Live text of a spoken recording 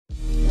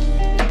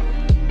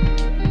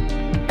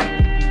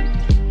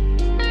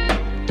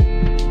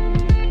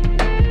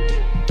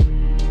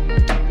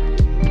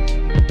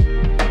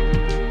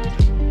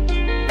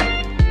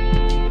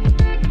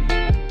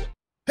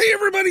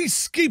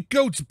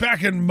SkapeGote's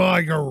back in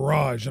my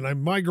garage, and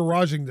I'm my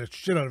garaging the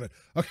shit out of it.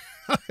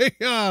 Okay,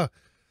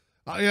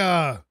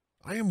 I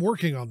am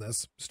working on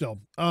this still.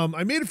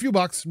 I made a few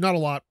bucks, not a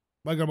lot.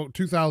 I got about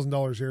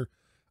 $2,000 here.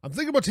 I'm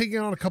thinking about taking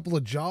on a couple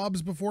of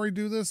jobs before I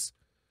do this.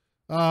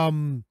 I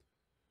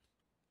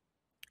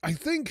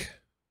think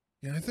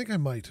I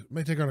might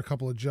take on a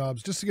couple of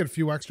jobs just to get a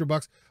few extra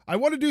bucks. I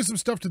want to do some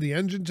stuff to the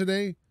engine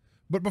today,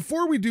 but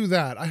before we do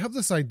that, I have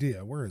this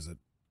idea. Where is it?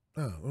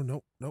 Oh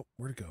no,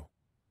 where'd it go?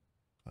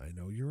 I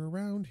know you're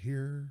around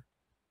here.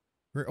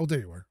 Oh, there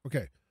you are.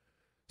 Okay.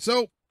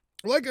 So,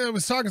 like I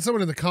was talking to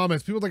someone in the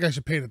comments, people think I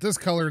should paint it this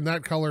color and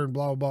that color and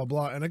blah, blah,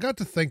 blah. And I got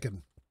to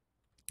thinking,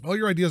 all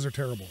your ideas are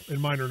terrible and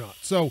mine are not.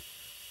 So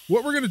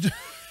what we're going to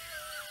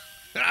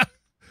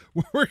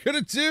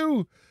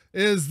do,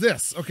 is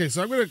this. Okay.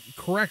 So I'm going to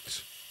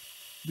correct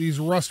these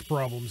rust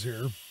problems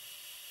here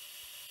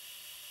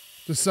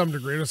to some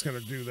degree. I'm just going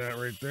to do that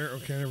right there.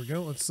 Okay. There we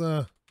go. Let's, see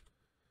if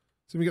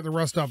we get the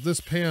rust off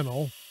this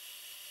panel.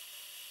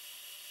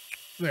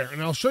 There,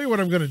 and I'll show you what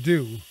I'm going to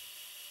do.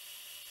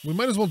 We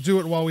might as well do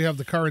it while we have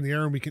the car in the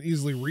air and we can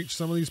easily reach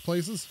some of these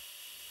places.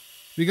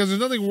 Because there's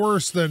nothing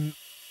worse than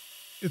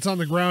it's on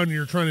the ground and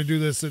you're trying to do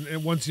this,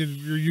 and once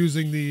you're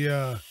using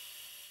the,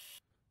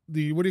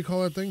 what do you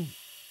call that thing?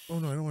 Oh,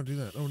 no, I don't want to do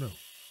that. Oh, no.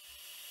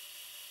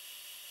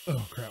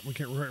 Oh, crap, we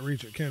can't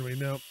reach it, can we?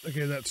 No.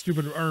 Okay, that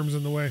stupid arm's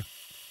in the way.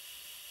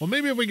 Well,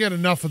 maybe if we get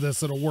enough of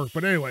this, it'll work.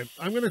 But anyway,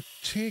 I'm going to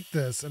take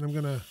this and I'm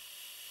going to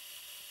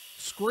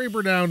scrape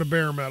her down to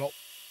bare metal.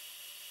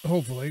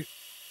 Hopefully.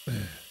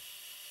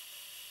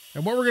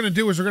 And what we're going to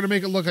do is we're going to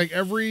make it look like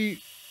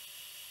every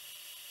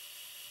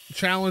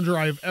Challenger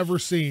I've ever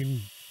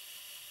seen,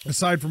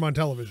 aside from on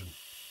television.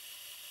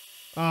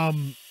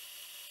 Growing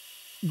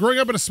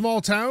up in a small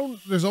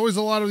town, there's always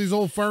a lot of these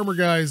old farmer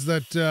guys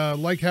that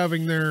like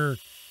having their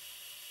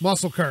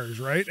muscle cars,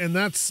 right? And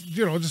that's,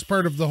 you know, just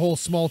part of the whole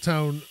small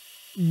town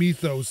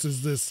mythos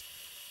is this.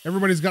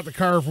 Everybody's got the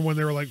car from when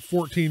they were like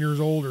 14 years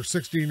old or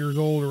 16 years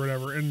old or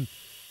whatever. And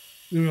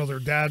you know, their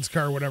dad's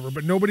car, whatever,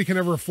 but nobody can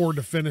ever afford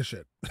to finish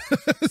it.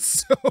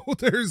 So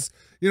there's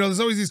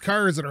always these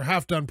cars that are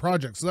half-done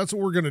projects. So that's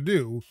what we're going to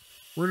do.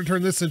 We're going to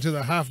turn this into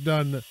the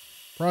half-done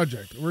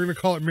project. We're going to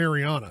call it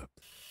Mariana.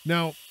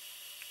 Now,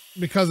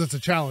 because it's a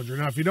Challenger.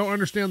 Now, if you don't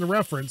understand the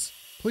reference,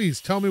 please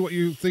tell me what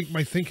you think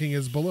my thinking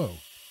is below.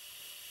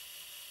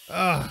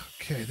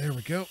 Okay, there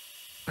we go.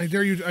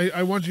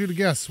 I want you to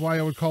guess why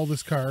I would call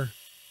this car,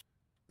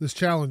 this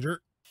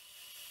Challenger,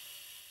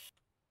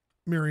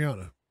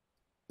 Mariana.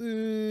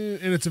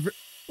 And it's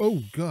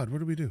oh God, what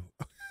do we do?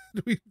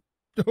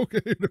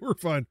 Okay, no, we're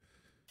fine.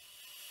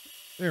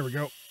 There we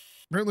go.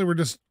 Apparently we're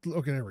just,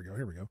 okay, there we go.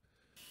 Here we go.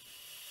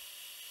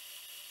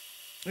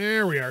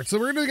 There we are. So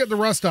we're going to get the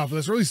rust off of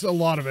this, or at least a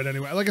lot of it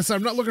anyway. Like I said,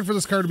 I'm not looking for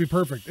this car to be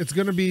perfect. It's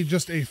going to be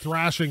just a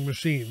thrashing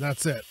machine.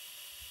 That's it.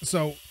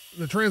 So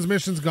the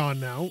transmission's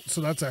gone now.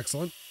 So that's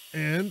excellent.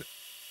 And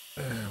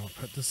we'll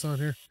put this on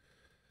here.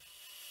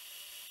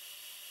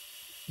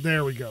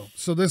 There we go.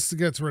 So this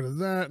gets rid of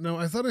that. No,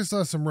 I thought I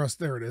saw some rust.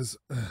 There it is.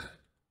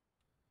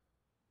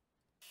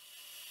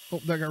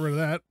 Oh, that got rid of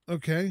that.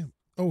 Okay.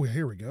 Oh,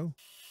 here we go.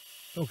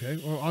 Okay.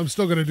 Well, I'm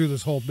still going to do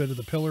this whole bit of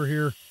the pillar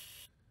here.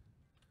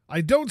 I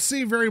don't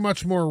see very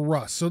much more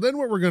rust. So then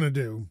what we're going to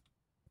do,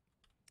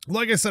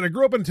 like I said, I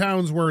grew up in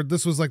towns where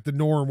this was like the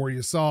norm, where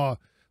you saw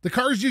the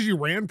cars usually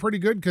ran pretty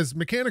good because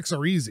mechanics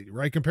are easy,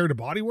 right? Compared to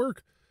body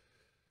work.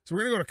 So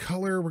we're going to go to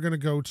color. We're going to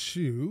go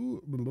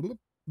to,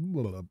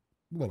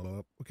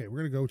 okay, we're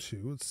going to go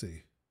to, let's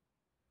see.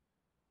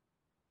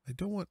 I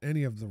don't want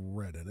any of the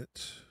red in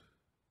it.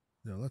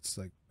 No, that's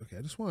like, okay,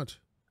 I just want,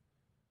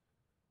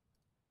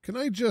 can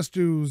I just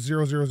do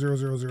 0, 0, 0,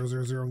 0, 0,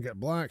 0, 0 and get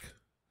black?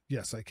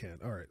 Yes, I can.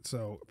 All right,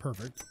 so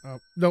perfect.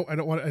 No, I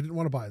didn't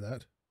want to buy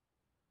that.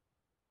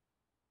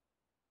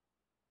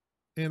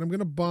 And I'm going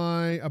to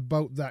buy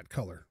about that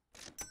color.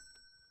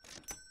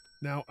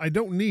 Now, I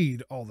don't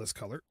need all this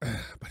color,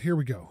 but here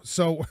we go.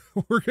 So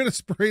we're going to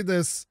spray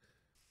this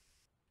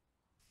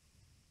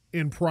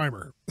in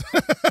primer.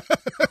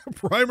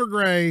 Primer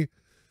gray.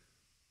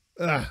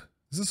 Does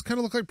this kind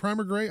of look like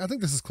primer gray? I think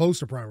this is close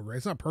to primer gray.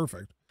 It's not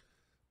perfect,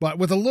 but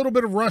with a little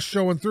bit of rust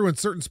showing through in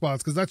certain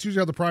spots, because that's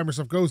usually how the primer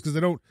stuff goes, because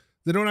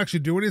they don't actually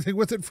do anything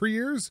with it for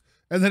years,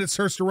 and then it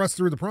starts to rust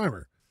through the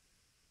primer.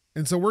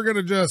 And so we're going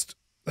to just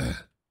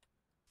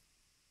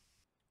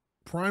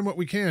prime what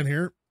we can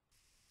here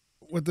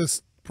with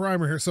this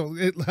primer here. So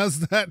it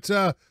has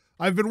that,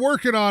 I've been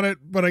working on it,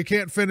 but I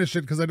can't finish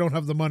it because I don't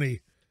have the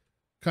money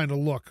kind of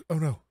look. Oh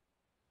no.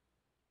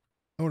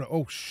 Oh no.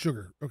 Oh,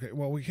 sugar. Okay.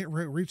 Well, we can't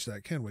reach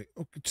that, can we?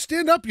 Okay.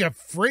 Stand up, you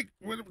freak.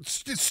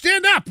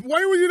 Stand up.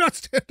 Why will you not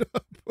stand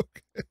up?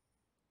 Okay.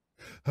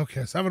 Okay.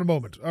 Let's have a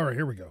moment. All right,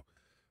 here we go.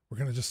 We're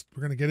going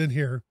to get in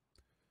here.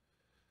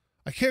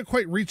 I can't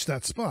quite reach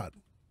that spot.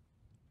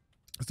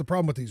 That's the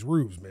problem with these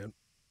roofs, man.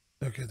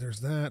 Okay.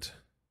 There's that.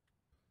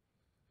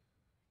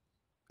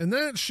 And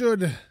that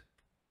should,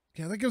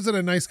 yeah, that gives it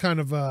a nice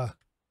kind of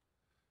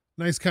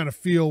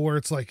feel where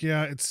it's like,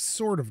 yeah, it's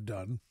sort of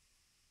done.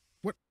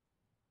 What?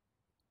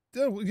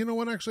 Oh, you know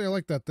what? Actually, I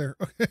like that there.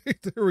 Okay,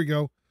 there we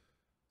go.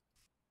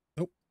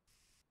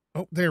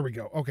 Oh, there we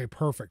go. Okay,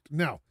 perfect.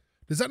 Now,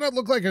 does that not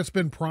look like it's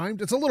been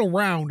primed? It's a little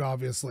round,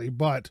 obviously,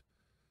 but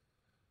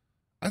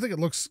I think it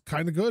looks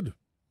kind of good.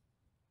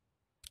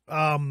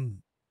 I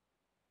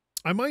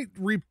might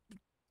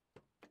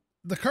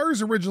the car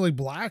is originally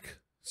black,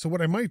 so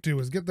what I might do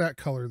is get that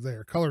color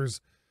there.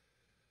 Colors,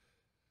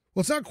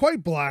 well, it's not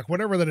quite black,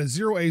 whatever that is,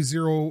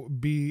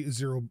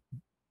 0A0B0B?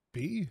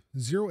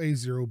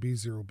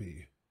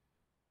 0A0B0B.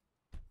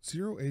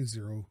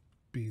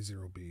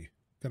 0A0B0B.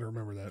 Gotta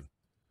remember that.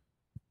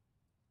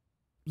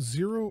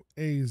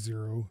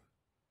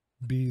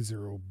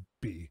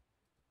 0A0B0B.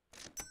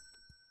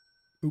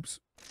 Oops.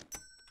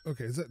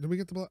 Okay, did we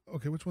get the black?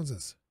 Okay, which one's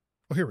this?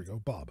 Oh, here we go.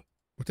 Bob.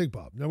 We'll take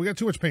Bob. Now, we got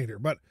too much paint here,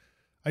 but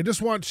I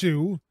just want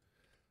to,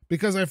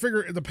 because I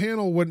figure the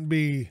panel wouldn't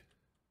be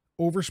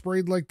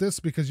oversprayed like this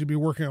because you'd be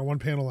working on one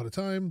panel at a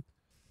time.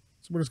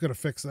 So we're just going to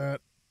fix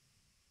that.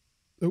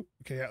 Oh,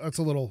 okay, yeah, that's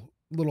a little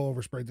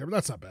oversprayed there, but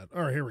that's not bad.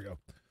 All right, here we go.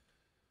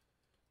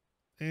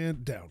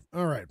 And down.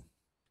 All right.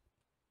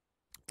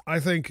 I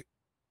think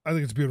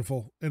it's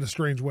beautiful in a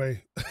strange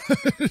way.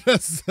 It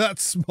has that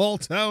small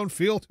town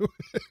feel to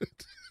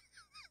it.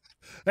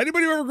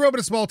 Anybody who ever grew up in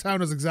a small town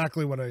knows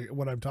exactly what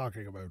I'm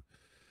talking about.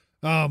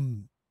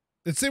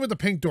 It's same with the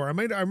pink door. I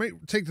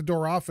might take the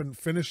door off and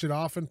finish it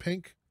off in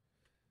pink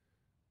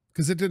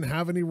because it didn't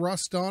have any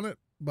rust on it.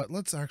 But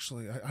let's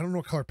actually, I don't know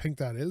what color pink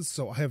that is,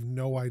 so I have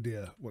no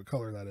idea what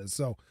color that is.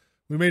 So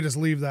we may just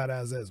leave that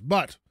as is.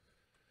 But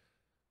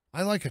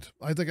I like it.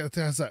 I think it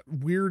has that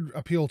weird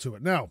appeal to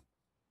it. Now,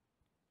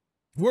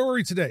 where were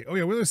we today? Oh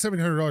yeah, we only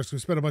 $1,700 because we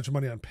spent a bunch of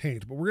money on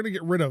paint, but we're gonna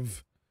get rid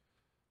of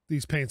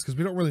these paints because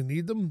we don't really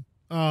need them.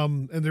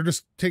 And they're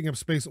just taking up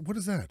space. What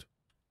is that?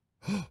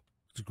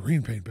 It's a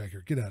green paint back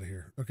here. Get out of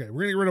here. Okay,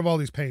 we're gonna get rid of all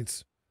these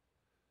paints.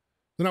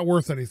 They're not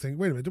worth anything.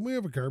 Wait a minute, didn't we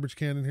have a garbage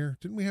can in here?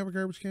 Didn't we have a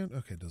garbage can?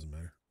 Okay, it doesn't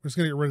matter. We're just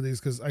gonna get rid of these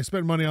because I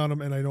spent money on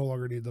them and I no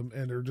longer need them,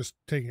 and they're just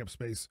taking up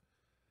space.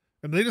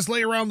 And they just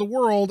lay around the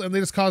world and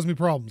they just cause me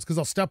problems because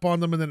I'll step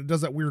on them and then it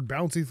does that weird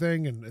bouncy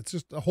thing, and it's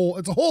just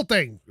it's a whole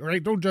thing, all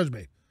right? Don't judge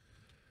me.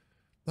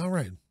 All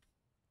right.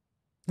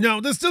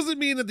 Now, this doesn't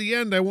mean at the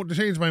end I won't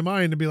change my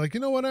mind and be like, you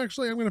know what,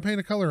 actually, I'm going to paint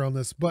a color on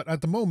this. But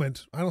at the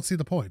moment, I don't see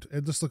the point.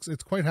 It just looks,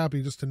 it's quite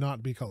happy just to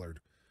not be colored.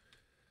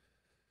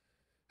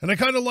 And I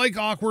kind of like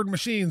awkward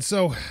machines,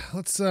 so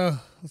let's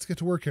get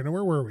to work here. Now,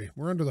 where were we?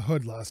 We're under the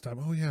hood last time.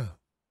 Oh, yeah.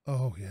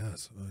 Oh,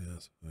 yes. Oh,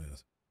 yes. Oh,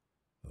 yes.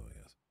 Oh,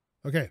 yes.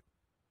 Okay.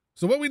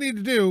 So what we need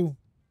to do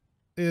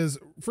is,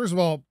 first of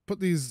all, put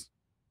this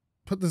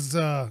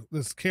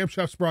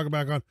camshaft sprocket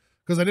back on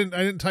because I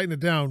didn't tighten it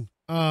down.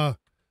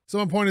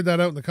 Someone pointed that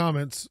out in the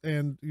comments,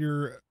 and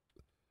you're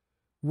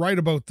right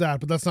about that,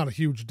 but that's not a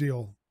huge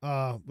deal.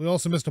 We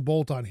also missed a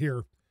bolt on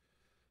here,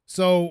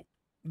 so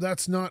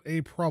that's not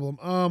a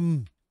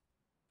problem.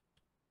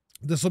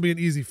 This will be an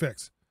easy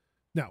fix.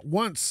 Now,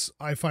 once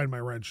I find my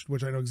wrench,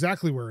 which I know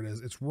exactly where it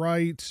is, it's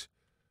right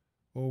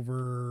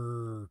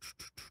over.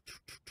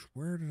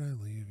 Where did I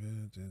leave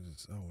it?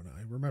 Oh,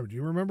 I remember. Do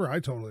you remember? I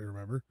totally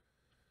remember.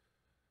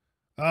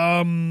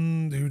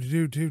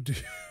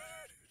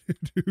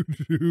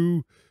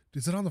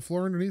 Is it on the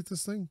floor underneath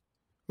this thing?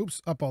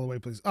 Oops, up all the way,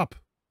 please. Up.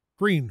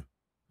 Green.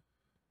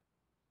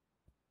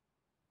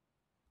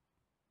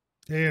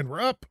 And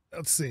we're up.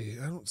 Let's see.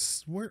 I don't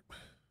swear.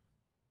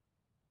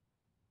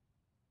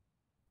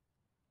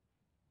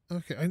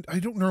 Okay, I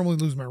don't normally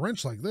lose my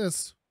wrench like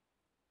this.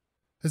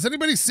 Has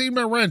anybody seen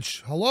my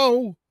wrench?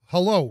 Hello?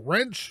 Hello,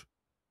 wrench?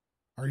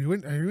 Are you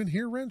in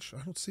here, wrench?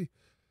 I don't see.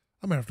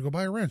 I might have to go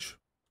buy a wrench.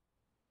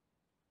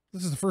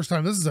 This is the first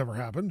time this has ever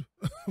happened.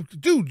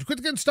 Dude,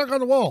 quit getting stuck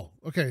on the wall.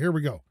 Okay, here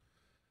we go.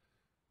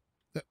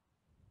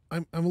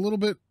 I'm a little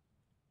bit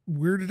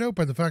weirded out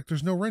by the fact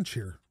there's no wrench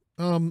here.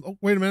 Oh,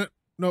 wait a minute.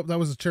 Nope, that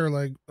was a chair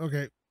leg.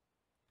 Okay.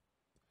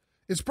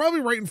 It's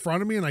probably right in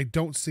front of me and I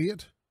don't see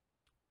it.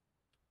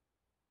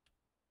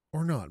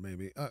 Or not,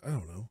 maybe. I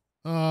don't know.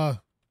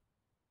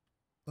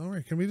 All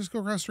right, can we just go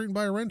across the street and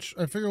buy a wrench?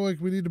 I figure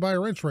like we need to buy a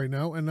wrench right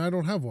now and I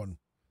don't have one.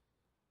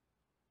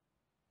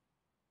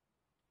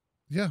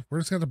 Yeah, we're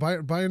just going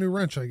to buy a new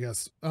wrench, I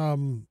guess.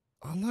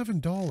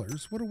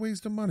 $11. What a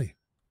waste of money.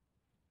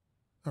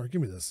 All right,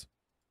 give me this.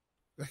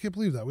 I can't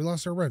believe that. We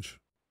lost our wrench.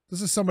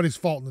 This is somebody's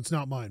fault and it's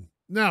not mine.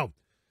 Now,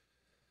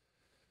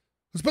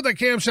 let's put that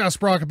camshaft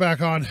sprocket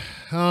back on.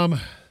 I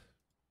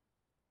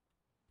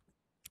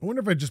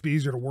wonder if it'd just be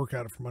easier to work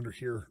at it from under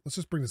here. Let's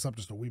just bring this up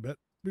just a wee bit.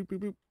 Boop, boop,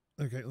 boop.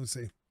 Okay, let's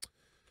see.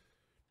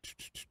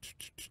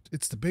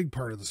 It's the big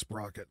part of the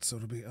sprocket, so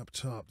it'll be up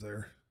top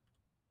there.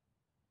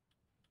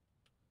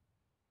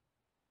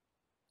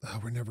 Oh,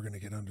 we're never going to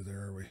get under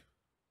there, are we?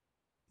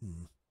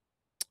 Where'd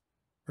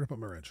I put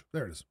my wrench?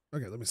 There it is.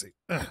 Okay, let me see.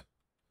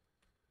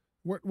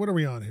 What are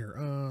we on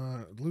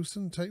here?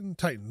 Loosen, tighten,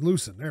 tighten,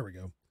 loosen. There we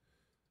go.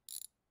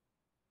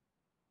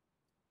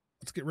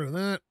 Let's get rid of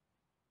that.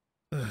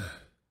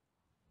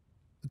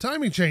 The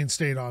timing chain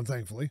stayed on,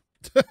 thankfully.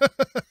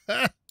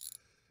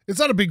 It's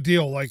not a big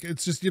deal. Like,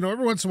 it's just,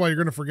 every once in a while you're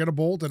going to forget a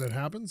bolt and it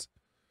happens.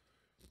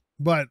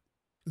 But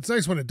it's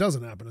nice when it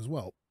doesn't happen as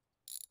well.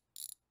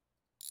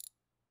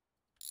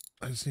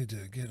 I just need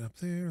to get up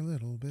there a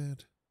little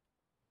bit.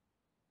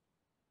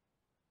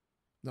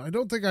 Now, I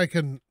don't think I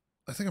can...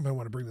 I think I might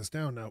want to bring this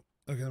down now.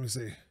 Okay, let me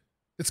see.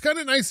 It's kind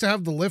of nice to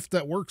have the lift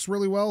that works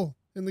really well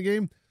in the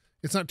game.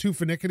 It's not too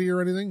finicky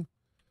or anything.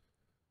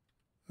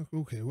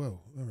 Okay,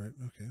 whoa. All right,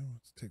 okay.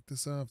 Let's take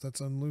this off.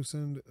 That's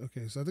unloosened.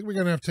 Okay, so I think we're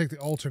going to have to take the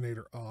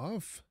alternator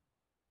off.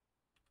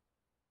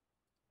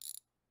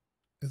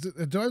 Is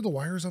it? Do I have the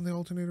wires on the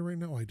alternator right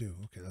now? I do.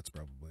 Okay, that's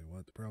probably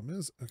what the problem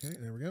is. Okay,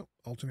 there we go.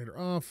 Alternator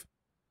off.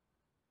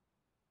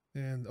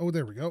 And, oh,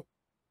 there we go.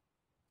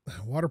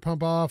 Water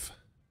pump off.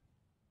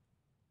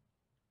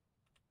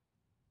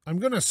 I'm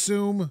going to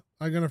assume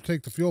I'm going to have to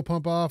take the fuel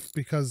pump off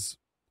because,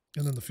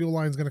 and then the fuel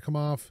line's going to come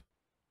off.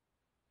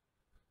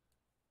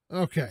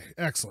 Okay,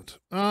 excellent.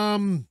 Yeah,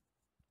 and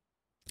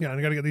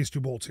I got to get these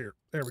 2 bolts here.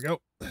 There we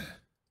go.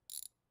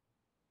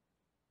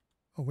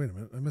 Oh, wait a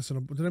minute.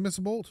 Did I miss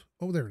a bolt?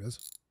 Oh, there it is.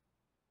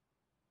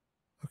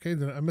 Okay,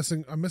 then I'm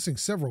missing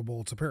several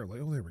bolts apparently.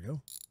 Oh, there we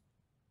go.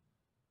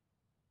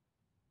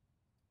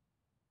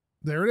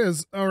 There it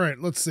is. All right,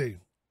 let's see.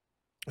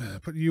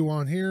 Put you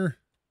on here.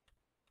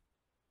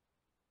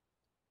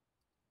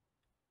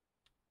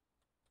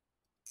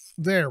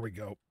 There we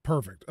go.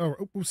 Perfect. Oh,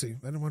 oopsie.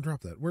 I didn't want to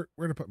drop that. Where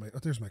to put my... Oh,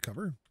 there's my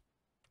cover.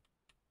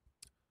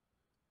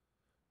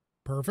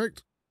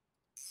 Perfect.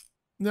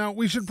 Now,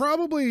 we should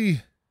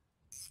probably...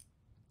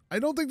 I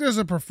don't think there's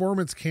a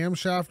performance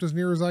camshaft as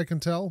near as I can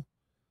tell.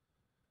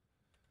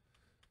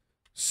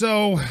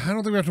 So, I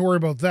don't think we have to worry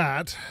about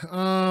that.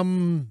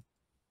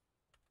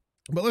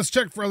 But let's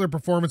check for other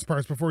performance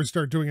parts before we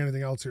start doing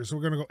anything else here. So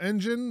we're going to go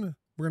engine.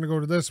 We're going to go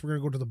to this. We're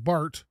going to go to the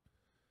BART.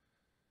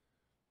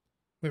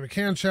 We have a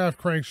camshaft,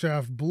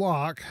 crankshaft,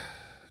 block.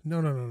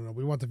 No.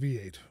 We want the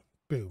V8.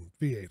 Boom.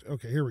 V8.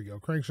 Okay, here we go.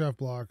 Crankshaft,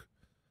 block.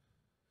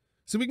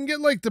 So we can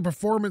get like the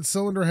performance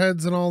cylinder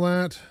heads and all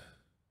that.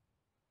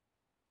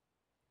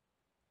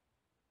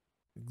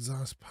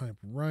 Exhaust pipe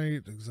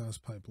right,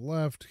 exhaust pipe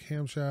left,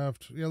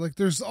 camshaft. Yeah, like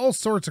there's all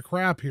sorts of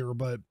crap here,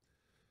 but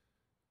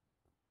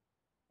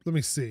let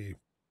me see.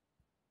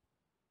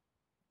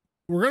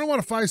 We're going to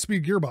want a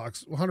 5-speed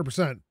gearbox,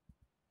 100%.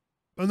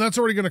 And that's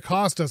already going to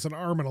cost us an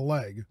arm and a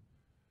leg.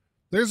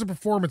 There's a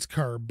performance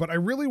carb, but I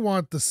really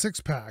want the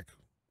 6-pack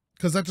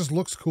because that just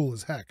looks cool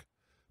as heck.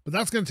 But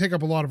that's going to take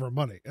up a lot of our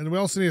money. And we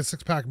also need a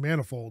 6-pack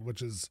manifold,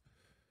 which is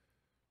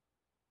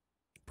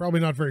probably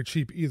not very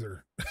cheap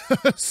either.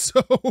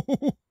 So,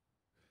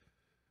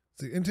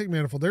 the intake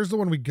manifold. There's the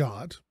one we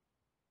got.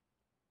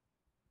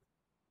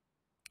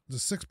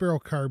 There's a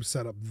 6-barrel carb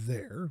setup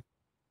there.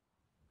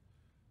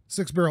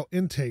 6-barrel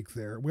intake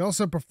there. We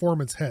also have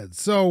performance heads.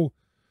 So,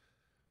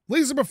 at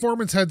least the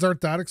performance heads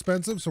aren't that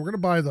expensive, so we're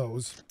going to buy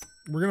those.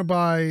 We're going to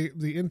buy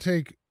the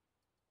intake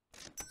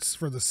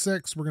for the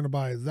 6. We're going to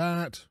buy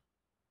that.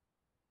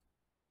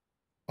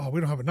 Oh, we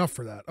don't have enough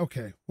for that.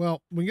 Okay,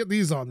 well, we can get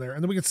these on there,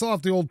 and then we can sell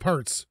off the old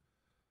parts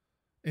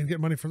and get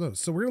money for those.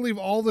 So we're going to leave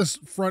all this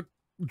front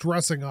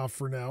dressing off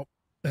for now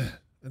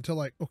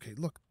until okay,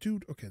 look,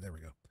 dude. Okay, there we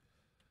go.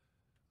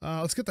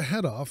 Let's get the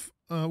head off.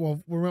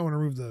 Well, we might want to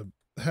remove the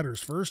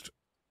headers first.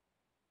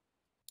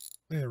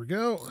 There we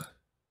go.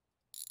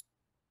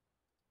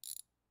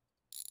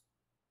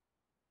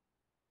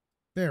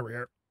 There we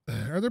are.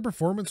 Are there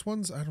performance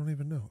ones? I don't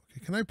even know.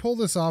 Okay, can I pull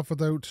this off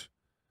without...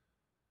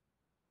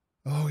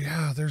 Oh,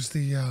 yeah, there's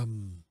the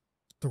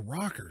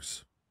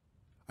rockers.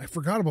 I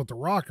forgot about the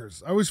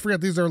rockers. I always forget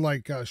these are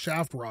like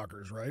shaft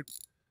rockers, right?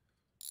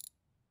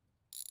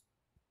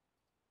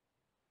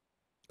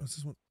 What's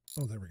this one?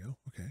 Oh, there we go.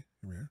 Okay,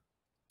 here we are.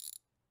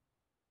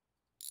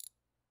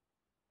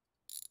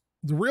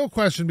 The real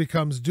question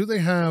becomes, do they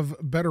have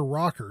better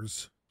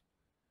rockers?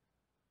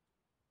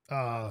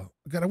 God,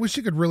 I wish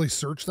you could really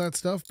search that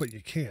stuff, but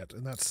you can't,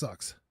 and that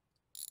sucks.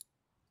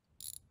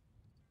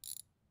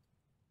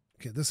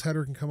 Okay, this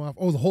header can come off.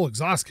 Oh, the whole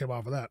exhaust came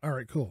off of that. All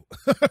right, cool.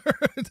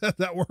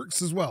 that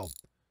works as well.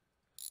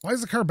 Why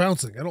is the car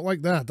bouncing? I don't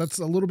like that. That's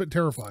a little bit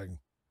terrifying.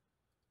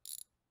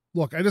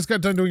 Look, I just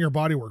got done doing your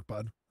body work,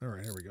 bud. All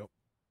right, here we go.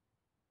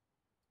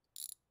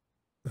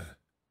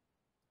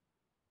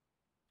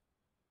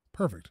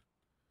 Perfect.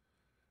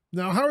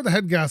 Now, how are the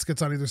head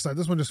gaskets on either side?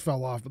 This one just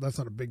fell off, but that's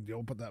not a big deal.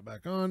 We'll put that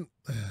back on.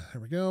 There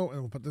we go. And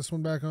we'll put this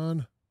one back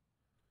on.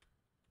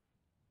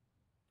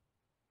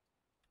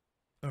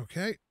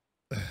 Okay.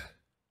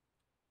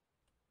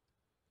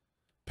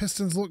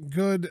 Pistons look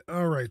good.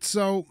 All right.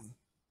 So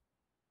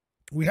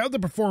we have the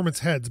performance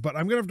heads, but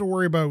I'm going to have to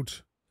worry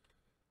about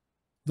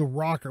the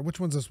rocker.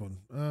 Which one's this one?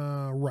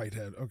 Right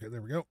head. Okay,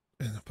 there we go.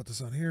 And I'll put this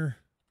on here.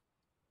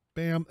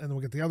 Bam. And then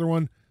we'll get the other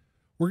one.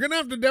 We're going to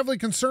have to definitely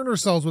concern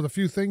ourselves with a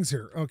few things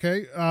here,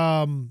 okay?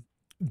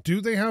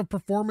 Do they have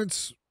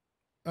performance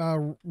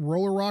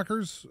roller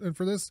rockers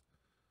for this?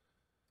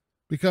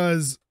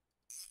 Because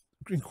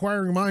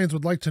inquiring minds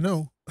would like to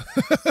know.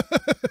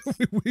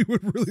 we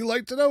would really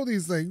like to know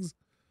these things.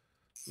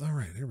 All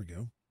right, here we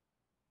go.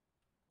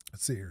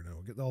 Let's see here now.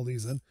 We'll get all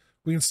these in.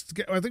 We can.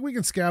 I think we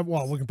can scab.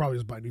 Well, we can probably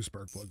just buy new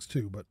spark plugs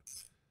too, but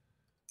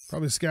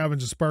Probably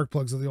scavenge the spark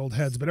plugs of the old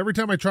heads. But every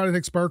time I try to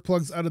take spark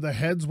plugs out of the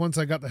heads, once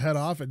I got the head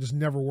off, it just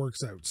never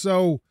works out.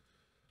 So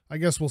I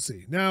guess we'll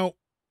see. Now,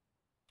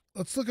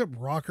 let's look at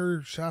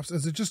rocker shafts.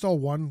 Is it just all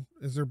one?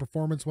 Is there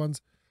performance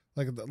ones?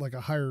 Like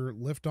a higher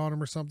lift on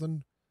them or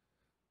something?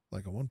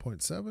 Like a 1.7 or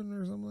something like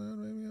that,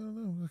 maybe? I don't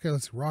know. Okay,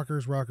 let's see.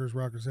 Rockers.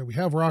 Yeah, we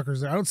have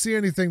rockers there. I don't see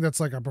anything that's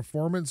like a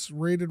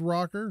performance-rated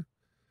rocker.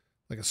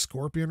 Like a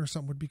Scorpion or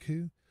something would be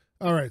cool.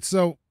 All right,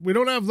 so we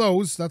don't have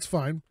those. That's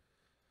fine.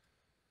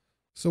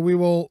 So we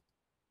will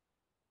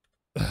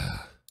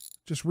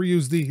just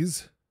reuse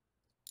these.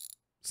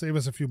 Save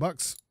us a few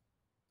bucks.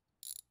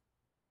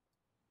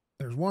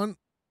 There's one.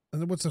 And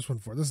then what's this one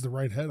for? This is the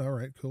right head. All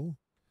right, cool.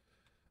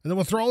 And then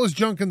we'll throw all this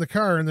junk in the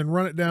car and then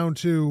run it down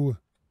to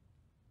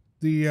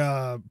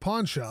the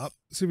pawn shop.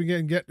 See if we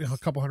can get a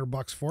couple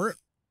 $100 for it.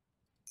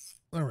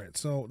 All right,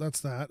 so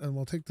that's that. And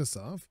we'll take this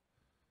off.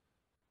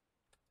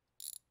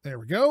 There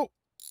we go.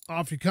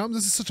 Off you come.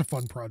 This is such a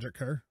fun project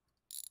car.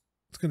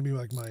 It's going to be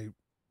like my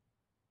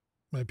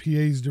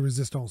pièce de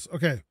resistance.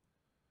 Okay.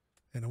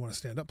 And I want to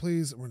stand up,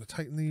 please. We're going to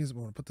tighten these.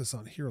 We want to put this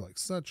on here like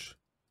such.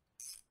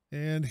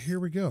 And here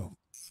we go.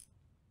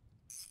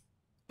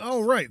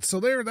 All right. So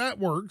there, that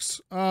works.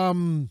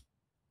 So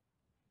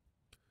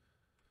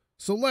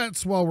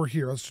let's, while we're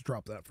here, let's just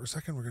drop that for a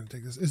second. We're going to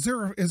take this. Is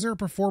there a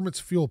performance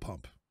fuel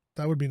pump?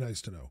 That would be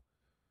nice to know.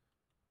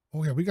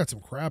 Oh yeah, we got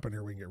some crap in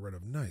here we can get rid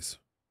of. Nice.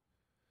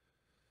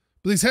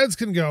 But these heads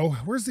can go.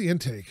 Where's the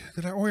intake?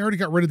 I already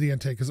got rid of the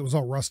intake because it was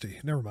all rusty.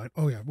 Never mind.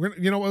 Oh yeah,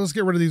 you know what? Let's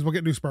get rid of these. We'll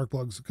get new spark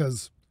plugs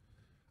because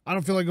I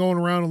don't feel like going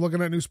around and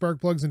looking at new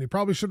spark plugs. And you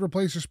probably should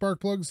replace your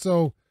spark plugs.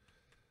 So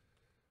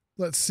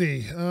let's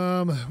see.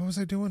 What was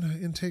I doing?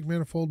 Intake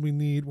manifold. We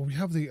need. Well, we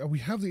have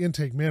the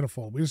intake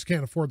manifold. We just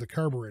can't afford the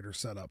carburetor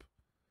setup.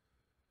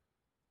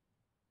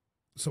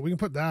 So we can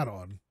put that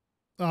on.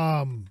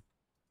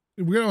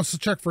 We're gonna also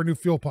check for a new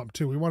fuel pump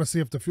too. We want to see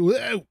if the fuel.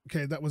 Okay,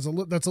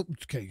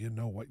 okay. You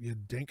know what, you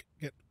dink.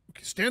 Okay,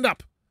 stand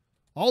up,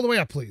 all the way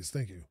up, please.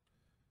 Thank you.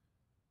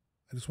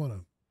 I just want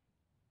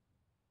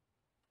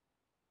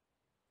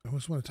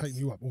to tighten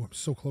you up. Oh, I'm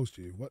so close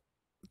to you. What?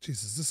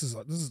 Jesus, this is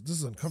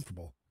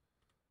uncomfortable.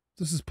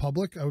 This is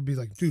public. I would be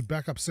like, dude,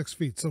 back up 6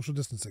 feet. Social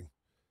distancing.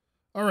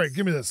 All right,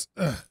 give me this.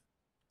 Oh.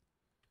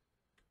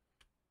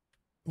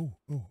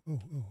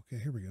 Okay,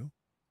 here we go.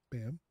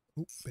 Bam.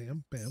 Oh,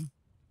 bam, bam.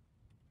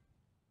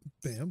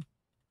 Bam.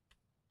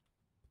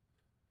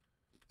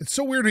 It's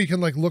so weird how you can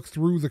like look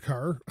through the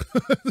car.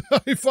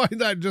 I find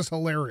that just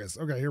hilarious.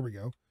 Okay, here we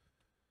go.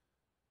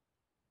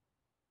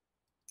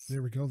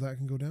 There we go. That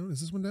can go down. Is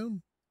this one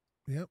down?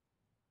 Yep.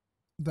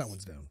 That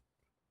one's down.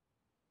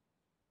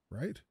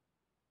 Right?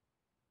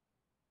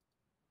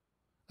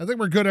 I think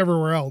we're good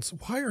everywhere else.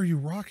 Why are you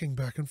rocking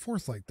back and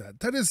forth like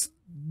that? That is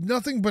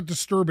nothing but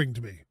disturbing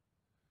to me.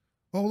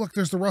 Oh, look,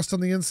 there's the rust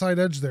on the inside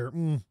edge there.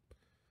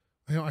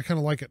 I kind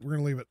of like it. We're going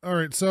to leave it. All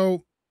right,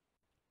 so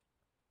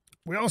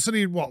we also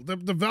need, well, the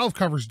valve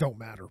covers don't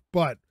matter,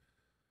 but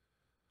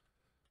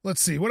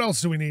let's see. What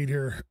else do we need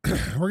here?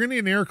 We're going to need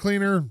an air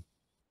cleaner.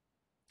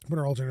 Put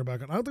our alternator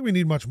back on. I don't think we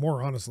need much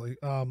more, honestly,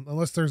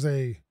 unless there's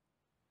a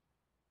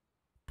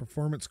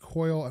performance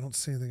coil. I don't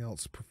see anything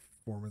else.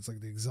 Performance,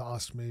 like the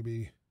exhaust,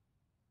 maybe.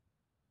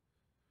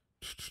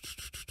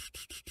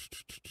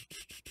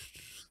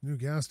 New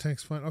gas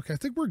tank's fine. Okay, I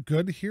think we're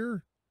good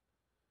here.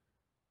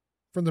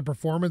 From the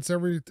performance,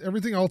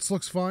 everything else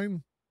looks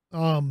fine. It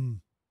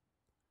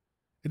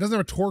doesn't have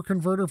a torque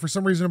converter for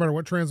some reason. No matter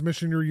what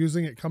transmission you're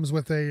using, it comes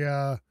with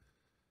a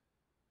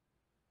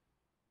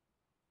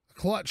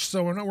clutch,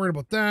 so we're not worried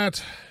about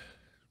that.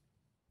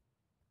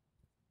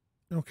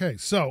 Okay,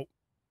 so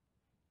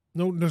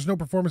there's no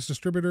performance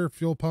distributor,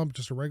 fuel pump,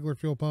 just a regular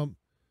fuel pump,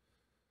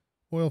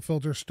 oil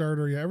filter,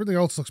 starter. Yeah, everything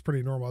else looks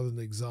pretty normal other than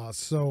the exhaust.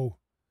 So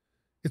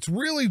it's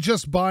really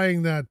just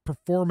buying that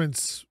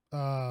performance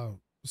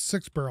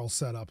 6-barrel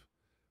setup,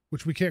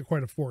 which we can't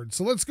quite afford.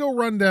 So let's go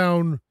run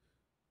down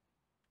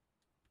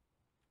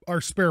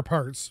our spare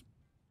parts.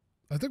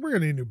 I think we're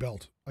going to need a new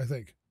belt, I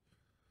think.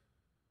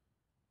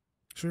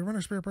 Should we run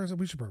our spare parts?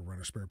 We should probably run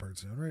our spare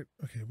parts down, right?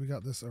 Okay, we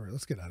got this. All right,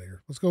 let's get out of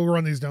here. Let's go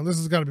run these down. This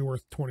has got to be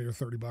worth 20 or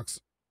 30 bucks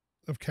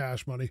of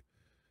cash money.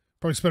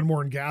 Probably spend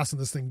more in gas on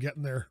this thing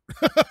getting there.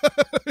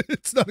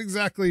 It's not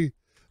exactly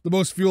the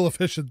most fuel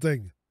efficient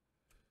thing.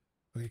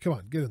 Okay, come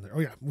on, get in there. Oh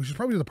yeah, we should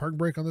probably do the park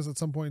brake on this at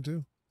some point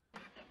too.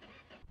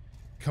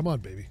 Come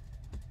on, baby.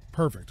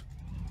 Perfect.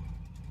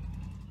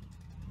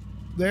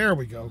 There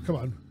we go. Come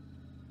on.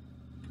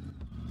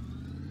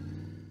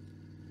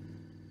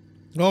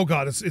 Oh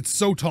god, it's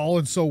so tall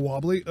and so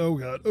wobbly. Oh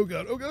god. Oh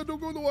god. Oh god,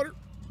 don't go in the water.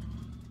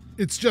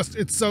 It's just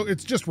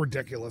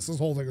ridiculous. This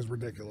whole thing is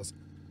ridiculous.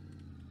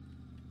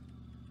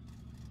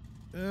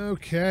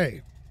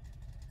 Okay.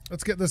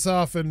 Let's get this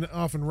off and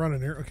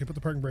running here. Okay, put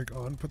the parking brake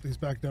on. Put these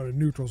back down in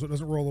neutral so it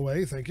doesn't roll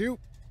away. Thank you.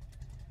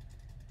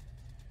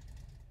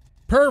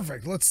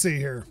 Perfect. Let's see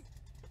here.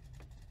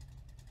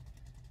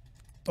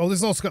 Oh,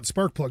 this also got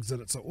spark plugs in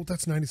it. So,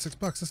 that's 96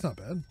 bucks. That's not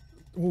bad.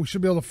 Well, we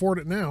should be able to afford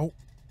it now.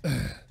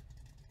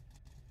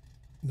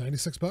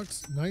 96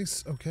 bucks.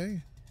 Nice.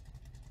 Okay.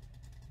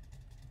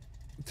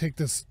 take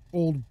this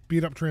old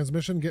beat up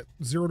transmission, get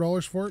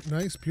 $0 for it.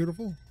 Nice,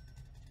 beautiful.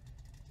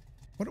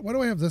 What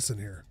do I have this in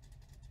here?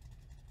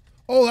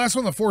 Oh, that's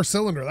on the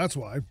 4-cylinder. That's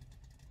why.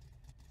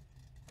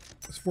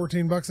 It's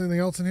 14 bucks. Anything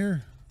else in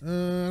here? I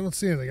don't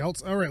see anything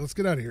else. All right, let's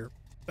get out of here.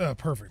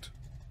 Perfect.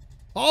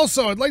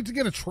 Also, I'd like to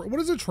get what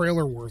is a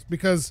trailer worth?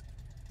 Because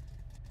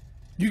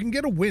you can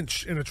get a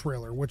winch in a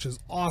trailer, which is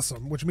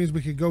awesome, which means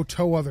we could go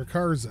tow other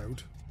cars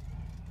out.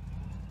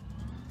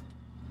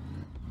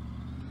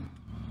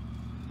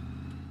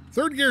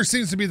 Third gear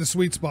seems to be the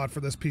sweet spot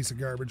for this piece of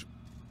garbage.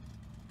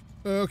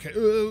 Okay,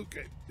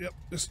 okay. Yep,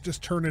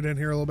 just turn it in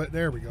here a little bit.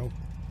 There we go.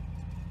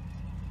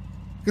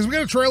 Because we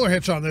got a trailer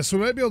hitch on this, so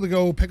we might be able to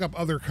go pick up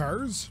other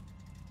cars.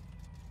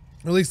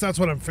 At least that's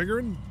what I'm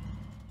figuring.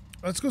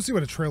 Let's go see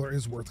what a trailer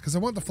is worth, because I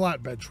want the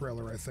flatbed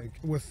trailer, I think,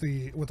 with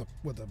the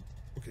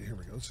okay, here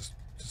we go. Let's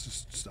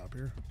just stop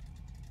here.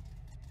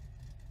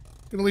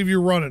 Gonna leave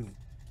you running.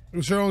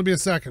 It should only be a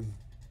second.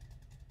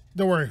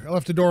 Don't worry, I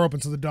left the door open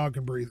so the dog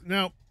can breathe.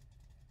 Now,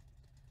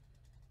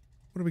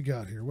 what do we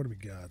got here? What do we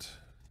got?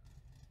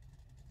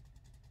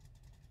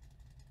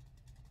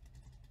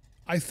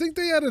 I think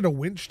they added a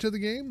winch to the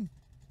game.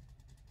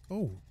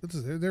 Oh,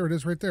 there it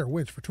is right there.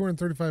 Winch for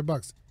 235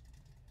 bucks.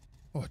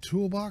 Oh,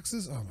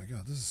 toolboxes? Oh my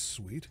god, this is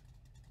sweet.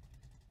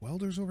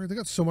 Welders over here. They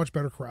got so much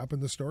better crap in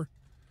this store.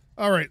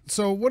 All right,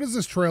 so what is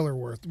this trailer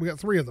worth? We got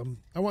 3 of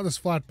them. I want this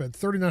flatbed,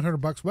 3,900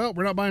 bucks. Well,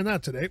 we're not buying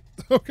that today.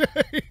 Okay,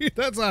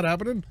 that's not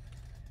happening.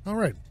 All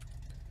right,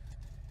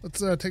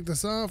 let's take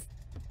this off.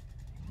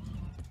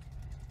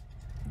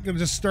 I'm gonna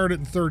just start it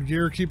in 3rd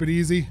gear, keep it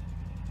easy.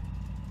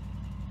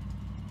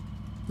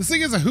 This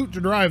thing is a hoot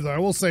to drive, though. I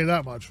will say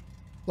that much.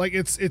 Like,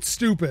 it's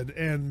stupid,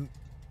 and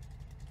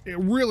it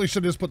really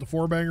should just put the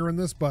 4-banger in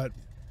this, but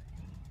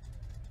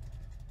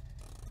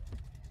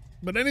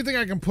anything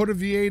I can put a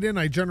V8 in,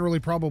 I generally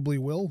probably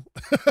will.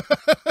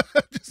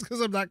 Just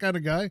because I'm that kind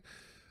of guy.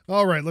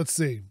 All right, let's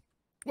see.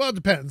 Well, it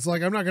depends.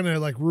 Like, I'm not going to,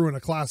 like, ruin a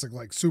classic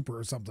like Super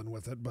or something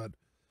with it, but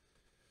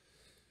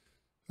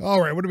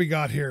all right, what do we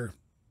got here?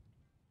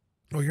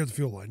 Oh, you're the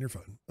fuel line. You're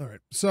fine. All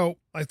right. So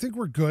I think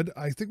we're good.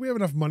 I think we have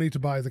enough money to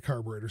buy the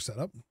carburetor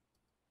setup.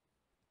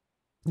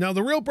 Now,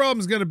 the real problem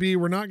is going to be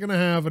we're not going to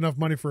have enough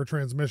money for a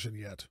transmission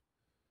yet.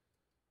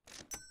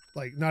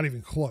 Like, not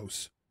even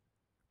close.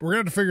 But we're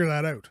going to have to figure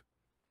that out.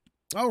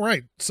 All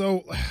right.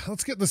 So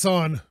let's get this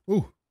on.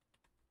 Ooh.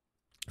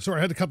 Sorry,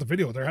 I had to cut the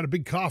video there. I had a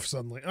big cough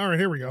suddenly. All right,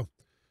 here we go.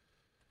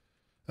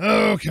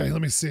 Okay,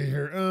 let me see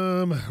here.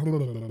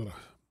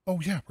 Oh,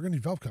 yeah, we're going to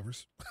need valve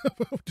covers.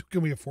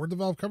 Can we afford the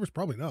valve covers?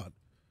 Probably not.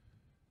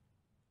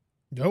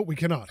 No, we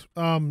cannot.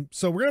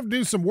 So we're going to have to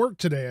do some work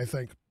today, I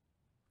think.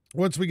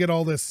 Once we get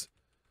all this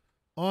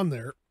on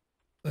there.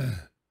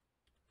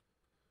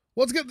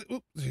 Let's get...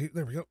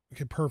 there we go.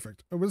 Okay,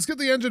 perfect. Let's get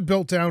the engine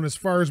built down as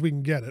far as we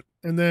can get it.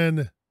 And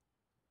then...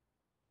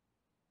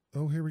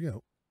 Oh, here we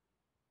go.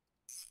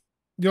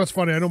 You know, it's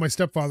funny. I know my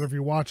stepfather, if he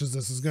watches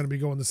this, is going to be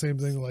going the same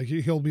thing. Like,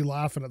 he'll be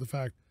laughing at the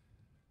fact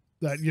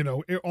that, you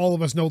know, all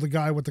of us know the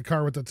guy with the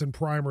car that's in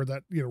primer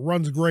that, you know,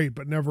 runs great,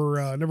 but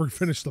never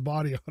finished the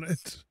body on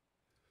it.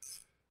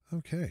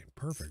 Okay,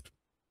 perfect.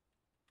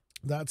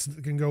 That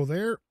can go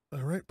there.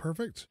 All right,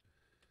 perfect.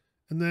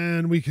 And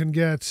then we can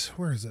get,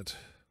 where is it?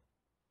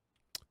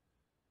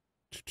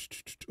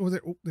 Oh,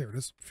 there it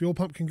is. Fuel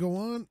pump can go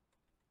on.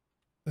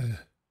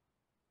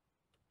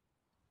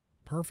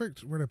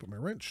 Perfect. Where did I put my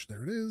wrench?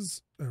 There it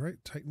is. All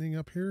right, tightening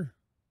up here.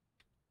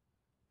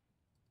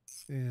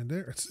 And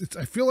there.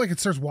 I feel like it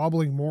starts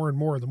wobbling more and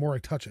more the more I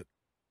touch it.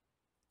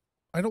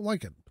 I don't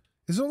like it.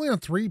 Is it only on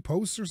 3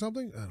 posts or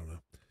something? I don't know.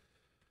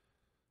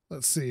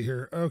 Let's see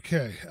here.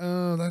 Okay,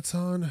 that's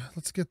on.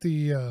 Let's get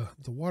the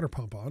water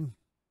pump on.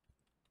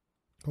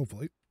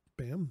 Hopefully.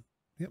 Bam.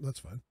 Yep, that's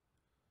fine.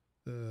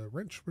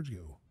 Wrench, where'd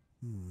you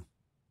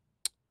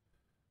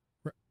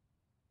go?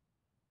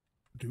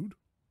 Dude?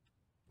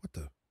 What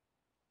the?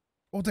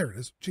 Oh, there it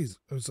is. Jeez.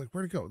 I was like,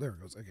 where'd it go? There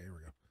it goes. Okay, here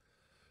we go.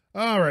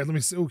 All right, let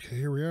me see. Okay,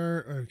 here we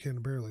are. I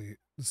can barely.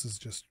 This is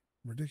just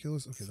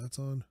ridiculous. Okay, that's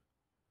on.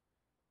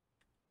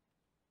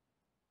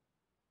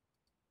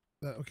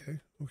 Okay,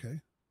 okay.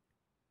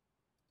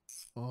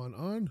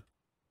 On.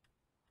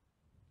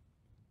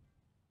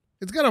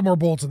 It's got to have more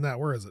bolts than that.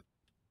 Where is it?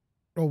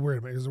 Oh, wait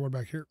a minute. Is there one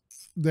back here?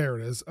 There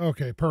it is.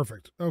 Okay,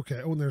 perfect.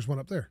 Okay. Oh, and there's one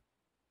up there.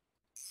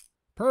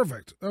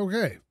 Perfect.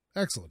 Okay,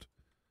 excellent.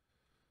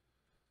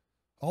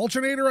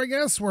 Alternator, I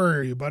guess? Where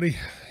are you, buddy?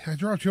 I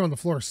dropped you on the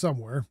floor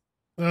somewhere.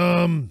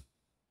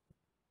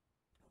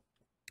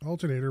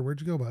 Alternator, where'd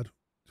you go, bud?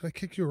 Did I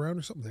kick you around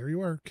or something? There you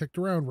are, kicked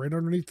around right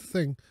underneath the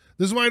thing.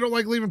 This is why I don't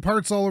like leaving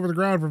parts all over the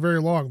ground for very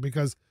long,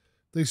 because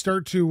they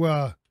start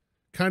to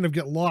kind of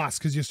get lost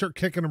because you start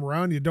kicking them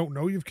around. You don't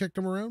know you've kicked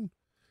them around.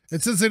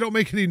 And since they don't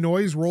make any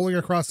noise rolling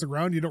across the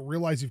ground, you don't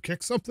realize you've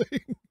kicked something.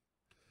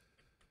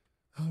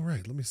 All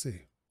right, let me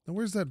see. Now,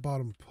 where's that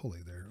bottom pulley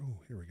there?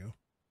 Oh, here we go.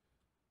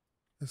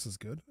 This is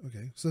good.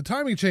 Okay, so the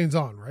timing chain's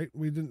on, right?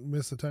 We didn't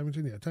miss the timing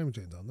chain. Yeah, timing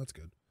chain's on. That's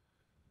good.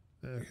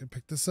 Okay,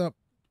 pick this up.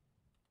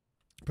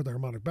 Put the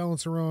harmonic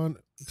balancer on.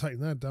 Tighten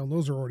that down.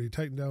 Those are already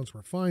tightened down, so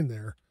we're fine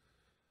there.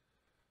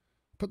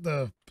 put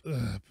the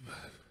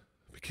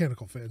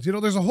mechanical fans. You know,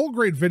 there's a whole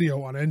great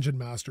video on Engine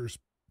Masters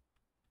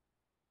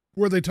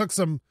where they took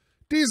some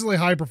dieselly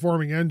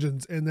high-performing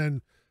engines and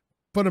then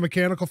put a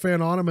mechanical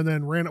fan on them and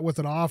then ran it with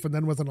it off and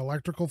then with an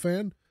electrical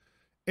fan.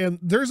 And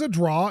there's a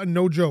draw, and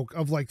no joke,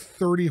 of like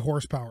 30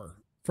 horsepower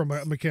from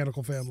a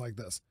mechanical fan like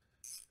this.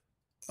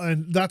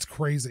 And that's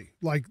crazy.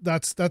 Like,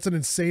 that's an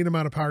insane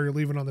amount of power you're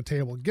leaving on the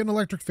table. Get an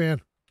electric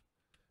fan.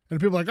 And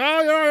people are like,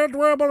 oh, yeah, I have to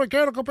worry about a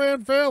mechanical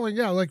fan failing.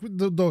 Yeah, like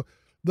the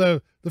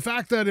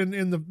fact that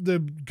in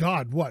the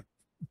God, what,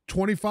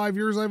 25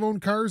 years I've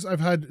owned cars,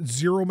 I've had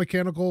zero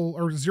mechanical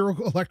or zero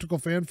electrical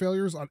fan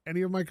failures on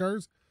any of my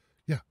cars.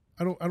 Yeah,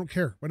 I don't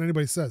care what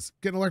anybody says.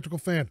 Get an electrical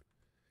fan.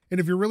 And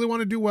if you really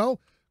want to do well,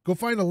 go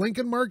find a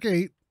Lincoln Mark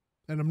 8,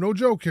 and I'm no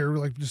joke here,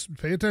 like, just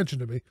pay attention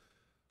to me.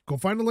 Go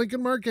find a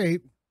Lincoln Mark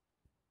 8,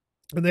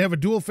 and they have a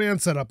dual fan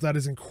setup that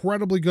is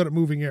incredibly good at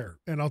moving air.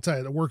 And I'll tell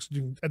you, that works.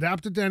 You can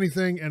adapt it to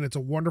anything, and it's a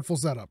wonderful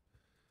setup.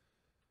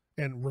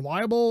 And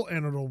reliable,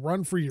 and it'll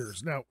run for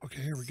years. Now,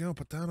 okay, here we go.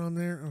 Put that on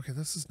there. Okay,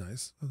 this is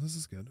nice. Oh, this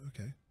is good.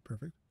 Okay,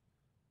 perfect.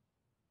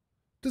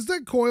 Does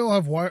that coil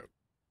have wire?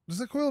 Does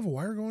that coil have a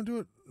wire going to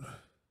it?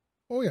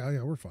 Oh,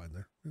 yeah, we're fine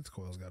there. This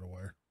coil's got a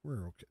wire.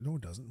 We're okay. No,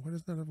 it doesn't. Why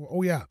doesn't that have a wire?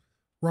 Oh, yeah,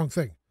 wrong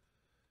thing.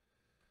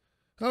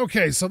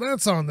 Okay, so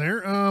that's on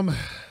there.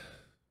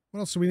 What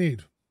else do we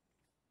need?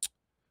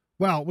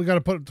 Well, we got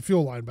to put the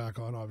fuel line back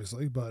on,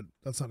 obviously, but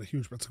that's not a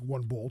huge, that's like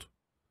one bolt.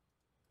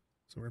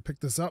 So we're going to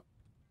pick this up.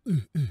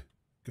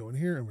 Go in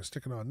here, and we're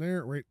sticking on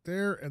there, right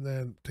there, and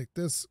then take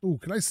this. Ooh,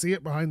 can I see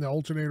it behind the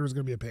alternator? Is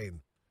going to be a pain.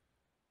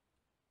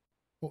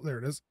 Oh, there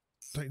it is.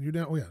 Tighten you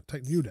down. Oh, yeah,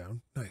 tighten you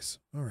down. Nice.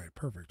 All right,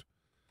 perfect.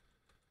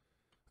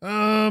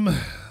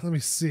 Let me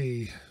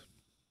see.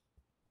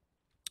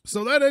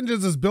 So that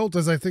engine's as built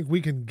as I think we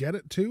can get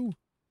it to.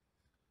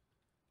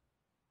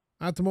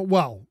 At the moment,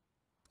 well,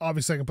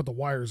 obviously I can put the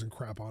wires and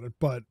crap on it,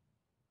 but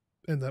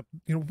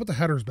we'll put the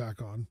headers back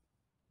on.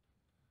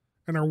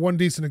 And our one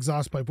decent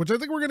exhaust pipe, which I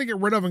think we're going to get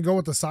rid of and go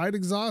with the side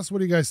exhaust. What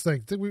do you guys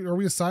think? Are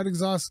we a side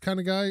exhaust kind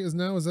of guy is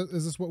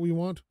this what we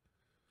want?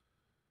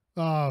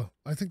 I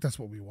think that's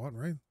what we want,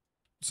 right?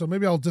 So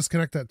maybe I'll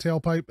disconnect that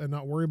tailpipe and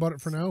not worry about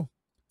it for now.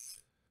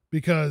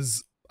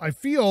 Because I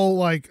feel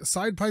like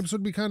side pipes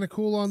would be kind of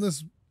cool on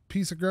this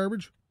piece of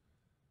garbage.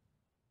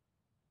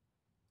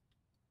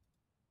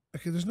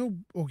 Okay, there's no...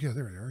 Oh, yeah,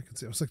 there we are. I can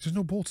see. I was like, there's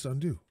no bolts to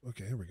undo.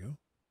 Okay, here we go.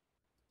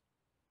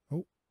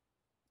 Oh.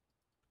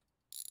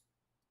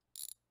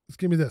 Just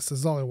give me this. This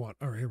is all I want.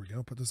 All right, here we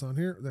go. Put this on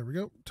here. There we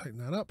go. Tighten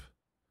that up.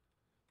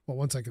 Well,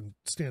 once I can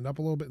stand up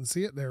a little bit and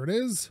see it. There it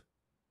is.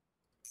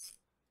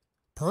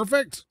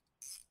 Perfect.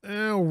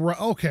 Oh,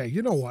 okay,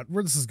 you know what?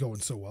 This is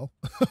going so well.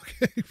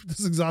 Okay,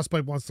 this exhaust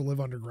pipe wants to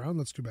live underground.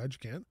 That's too bad you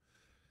can't.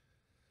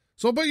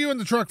 So I'll put you in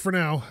the truck for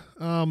now.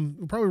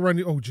 We'll probably run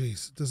you. Oh,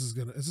 geez. Is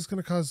this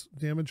gonna cause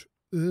damage?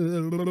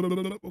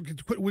 Okay,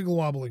 quit wiggle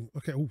wobbling.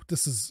 Okay, oh,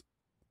 this is...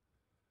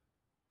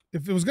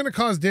 If it was gonna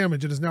cause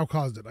damage, it has now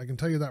caused it. I can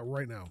tell you that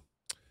right now.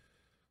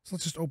 So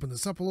let's just open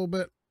this up a little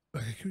bit.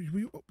 Okay,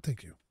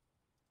 thank you.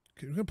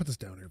 Okay, we're gonna put this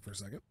down here for a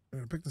second. I'm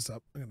gonna pick this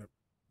up. I'm gonna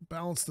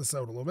balance this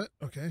out a little bit.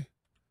 Okay.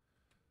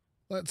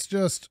 Let's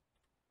just...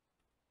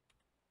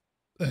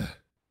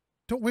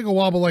 Don't wiggle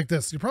wobble like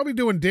this. You're probably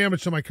doing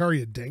damage to my car,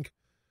 you dink.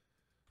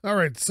 All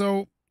right,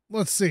 so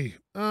let's see.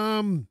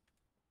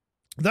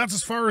 That's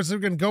as far as we're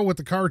going to go with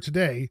the car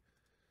today.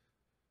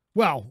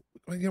 Well,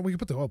 yeah, we can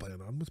put the oil pan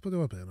on. Let's put the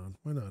oil pan on.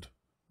 Why not?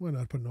 Why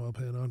not put an oil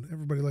pan on?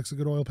 Everybody likes a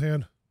good oil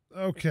pan.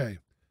 Okay.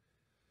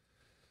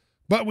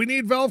 But we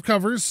need valve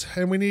covers,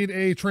 and we need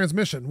a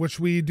transmission, which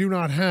we do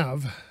not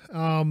have.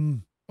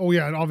 Oh,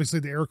 yeah, and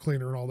obviously the air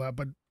cleaner and all that,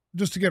 but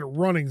just to get it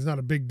running is not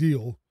a big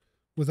deal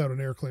without an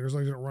air cleaner, as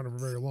long as you don't run it for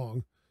very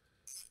long.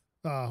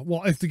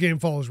 Well, if the game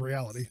follows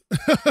reality.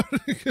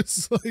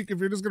 It's like, if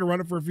you're just going to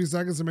run it for a few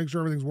seconds to make sure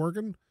everything's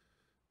working,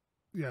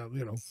 yeah,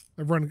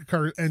 I've run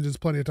car engines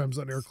plenty of times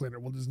on air cleaner.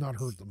 Well, it does not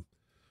hurt them.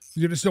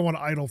 You just don't want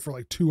to idle for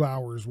like 2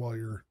 hours while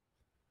you're...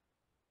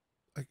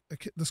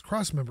 this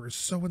cross member is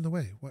so in the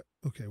way. What?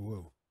 Okay,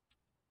 whoa.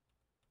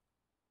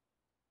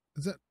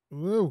 Is that...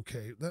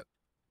 Okay, that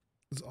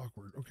is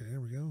awkward. Okay, here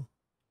we go.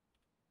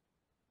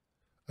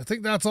 I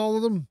think that's all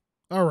of them.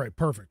 All right,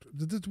 perfect.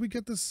 Did we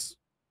get this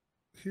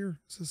here?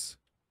 Is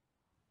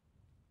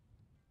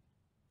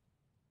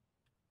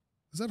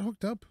that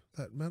hooked up?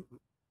 That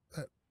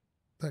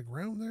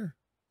ground there?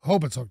 I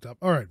hope it's hooked up.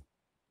 All right.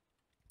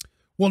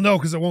 Well, no,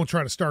 because it won't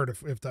try to start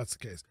if that's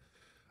the case.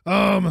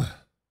 So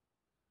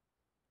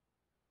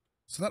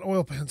that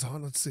oil pan's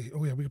on. Let's see.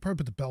 Oh yeah, we could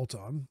probably put the belt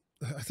on.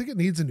 I think it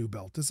needs a new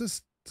belt. Does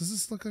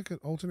this look like an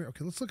alternator?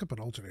 Okay, let's look up an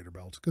alternator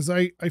belt, because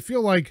I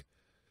feel like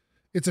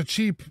it's a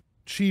cheap,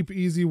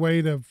 easy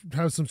way to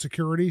have some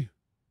security,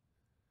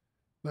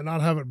 but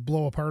not have it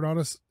blow apart on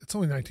us. It's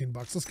only $19.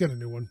 Let's get a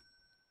new one.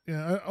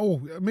 Yeah.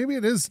 Oh, maybe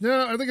it is.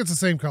 No, I think it's the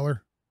same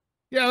color.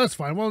 Yeah, that's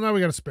fine. Well, now we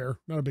got a spare.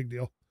 Not a big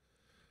deal.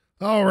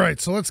 All right,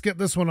 so let's get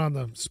this one on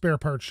the spare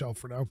parts shelf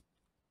for now.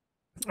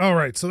 All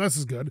right, so this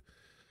is good.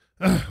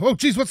 Oh,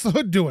 geez, what's the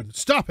hood doing?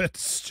 Stop it.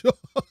 Stop.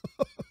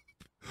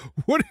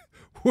 What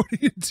What are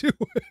you doing?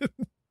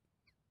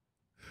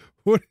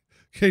 What?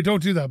 Okay,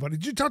 don't do that, buddy.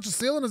 Did you touch the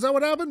ceiling? Is that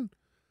what happened?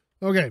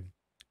 Okay.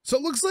 So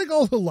it looks like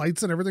all the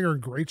lights and everything are in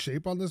great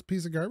shape on this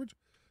piece of garbage.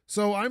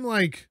 So I'm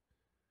like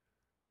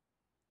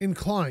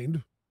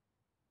inclined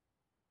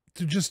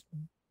to just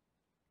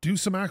do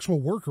some actual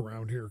work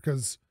around here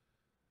because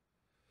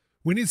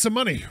we need some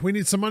money. We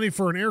need some money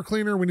for an air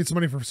cleaner. We need some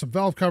money for some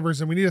valve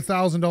covers, and we need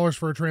 $1,000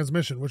 for a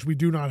transmission, which we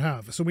do not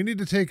have. So we need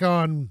to take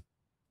on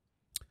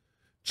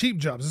cheap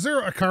jobs. Is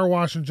there a car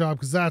washing job?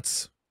 Because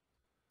that's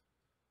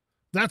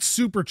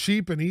super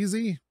cheap and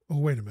easy. Oh,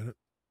 wait a minute.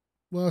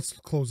 Well, let's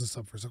close this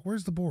up for a second.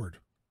 Where's the board?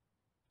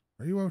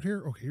 Are you out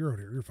here? Okay, you're out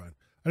here. You're fine.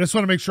 I just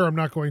want to make sure I'm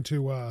not going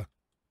to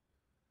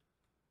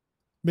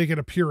make it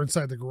appear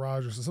inside the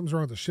garage or something's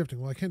wrong with the shifting.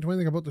 Well, I can't do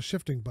anything about the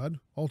shifting, bud.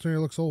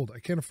 Alternator looks old. I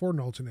can't afford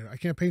an alternator. I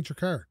can't paint your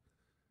car.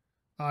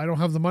 I don't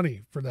have the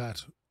money for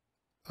that.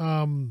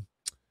 I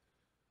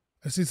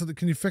see something.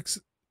 Can you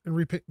fix and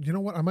repaint? You know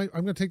what? I'm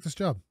going to take this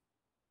job.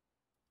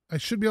 I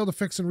should be able to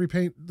fix and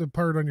repaint the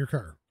part on your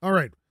car. All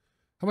right.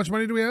 How much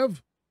money do we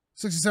have?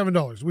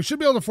 $67. We should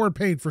be able to afford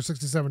paint for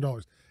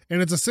 $67.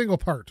 And it's a single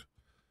part.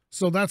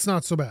 So that's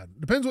not so bad.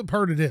 Depends what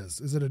part it is.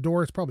 Is it a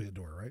door? It's probably a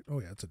door, right? Oh,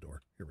 yeah, it's a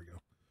door. Here we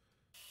go.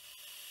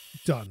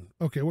 Done.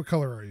 Okay, what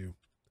color are you?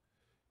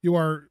 You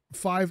are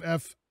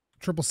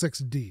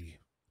 5F666D.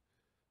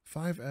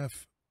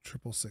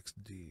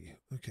 5F666D.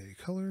 Okay,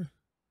 color.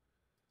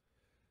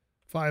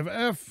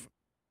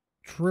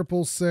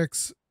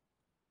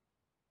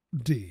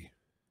 5F666D.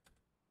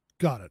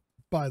 Got it.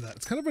 Buy that.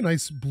 It's kind of a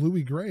nice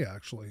bluey gray,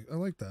 actually. I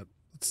like that.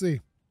 Let's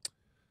see.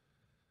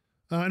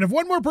 And if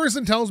one more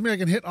person tells me I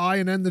can hit I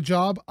and end the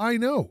job, I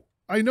know.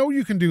 I know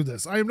you can do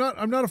this. I'm not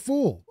a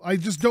fool. I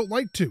just don't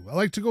like to. I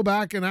like to go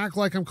back and act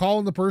like I'm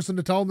calling the person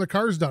to tell them the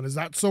car's done. Is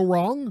that so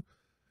wrong?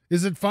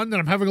 Is it fun that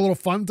I'm having a little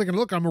fun thinking,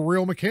 look, I'm a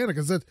real mechanic?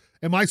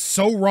 Am I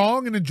so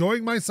wrong and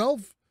enjoying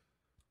myself?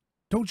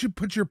 Don't you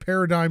put your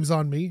paradigms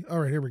on me. All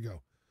right, here we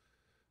go.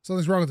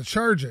 Something's wrong with the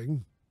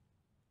charging.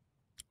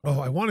 Oh,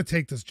 I want to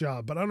take this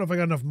job, but I don't know if I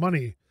got enough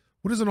money.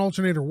 What is an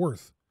alternator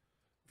worth?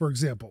 For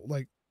example,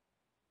 like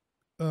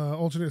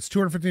alternator, it's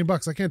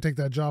 $215. I can't take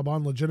that job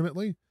on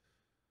legitimately.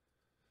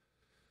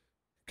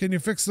 Can you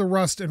fix the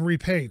rust and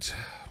repaint?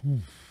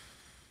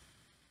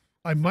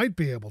 I might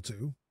be able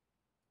to.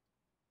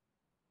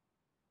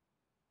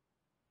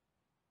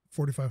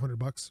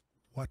 $4,500.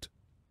 What?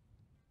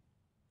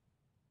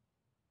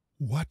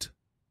 What?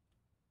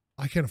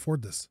 I can't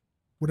afford this.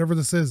 Whatever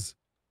this is,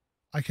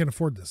 I can't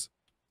afford this.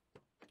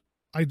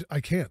 I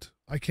can't.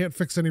 I can't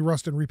fix any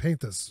rust and repaint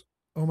this.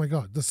 Oh my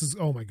God. This is,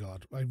 oh my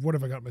God. What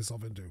have I got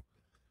myself into?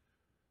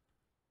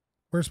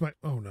 Where's my,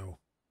 oh no.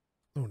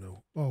 Oh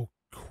no. Oh,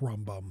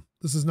 crumb bum.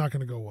 This is not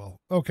going to go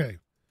well. Okay.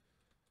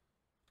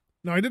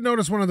 Now I did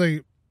notice one of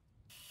the,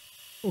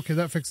 okay,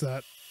 that fixed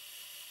that.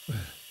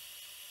 Can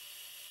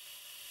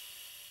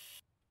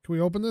we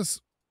open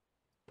this?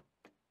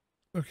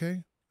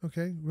 Okay.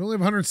 Okay. We only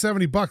have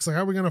 $170. Like,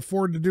 how are we going to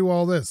afford to do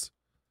all this?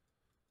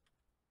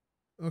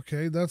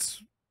 Okay.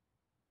 That's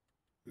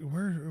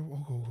where,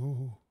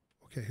 oh.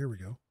 Okay, here we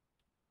go.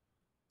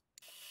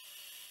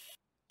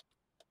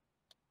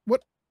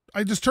 What?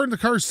 I just turned the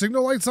car's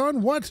signal lights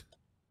on? What?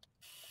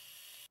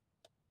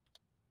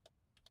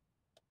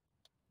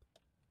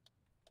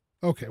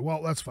 Okay,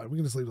 well, that's fine. We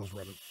can just leave those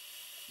running.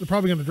 They're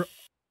probably going to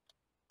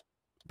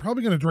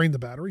drain the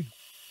battery.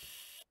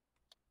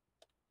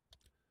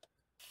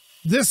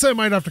 This I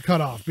might have to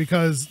cut off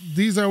because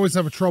these I always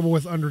have a trouble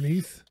with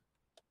underneath.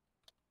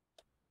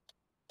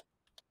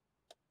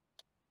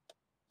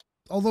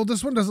 Although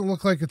this one doesn't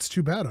look like it's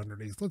too bad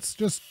underneath. Let's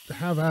just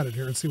have at it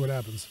here and see what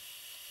happens.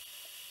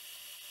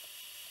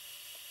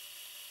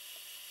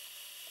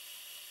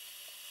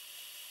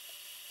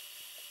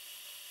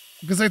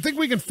 Because I think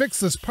we can fix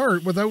this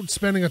part without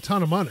spending a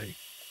ton of money.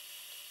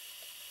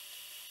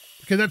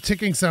 Okay, that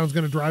ticking sound's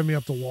going to drive me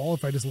up the wall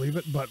if I just leave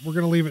it, but we're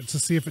going to leave it to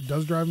see if it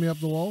does drive me up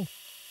the wall.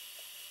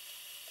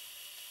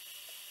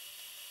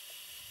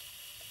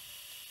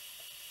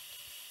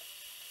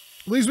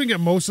 At least we can get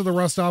most of the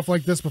rust off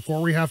like this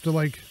before we have to,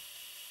 like...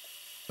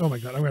 Oh my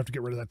God, I'm going to have to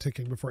get rid of that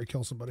ticking before I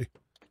kill somebody.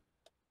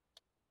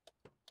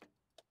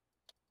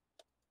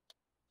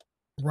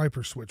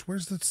 Riper switch.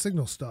 Where's the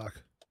signal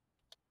stock?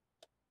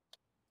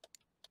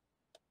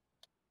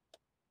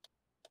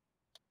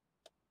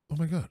 Oh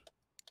my God.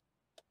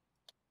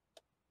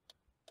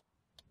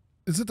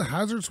 Is it the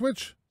hazard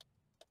switch?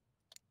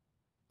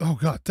 Oh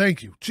God,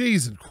 thank you.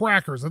 Jeez and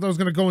crackers. I thought I was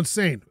going to go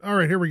insane. All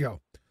right, here we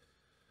go.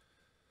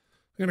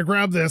 I'm going to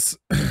grab this.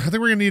 I think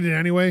we're going to need it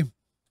anyway.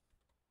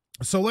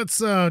 So let's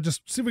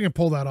just see if we can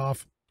pull that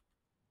off.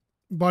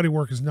 Body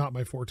work is not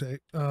my forte.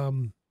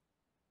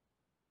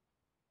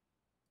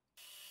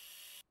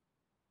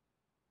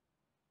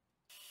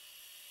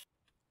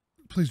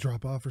 Please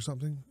drop off or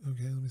something.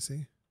 Okay, let me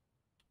see.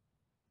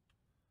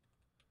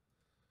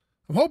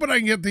 I'm hoping I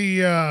can get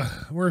the,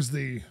 where's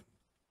the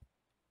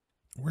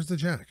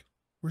jack?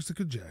 Where's the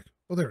good jack?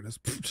 Oh, there it is.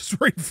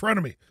 Just right in front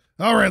of me.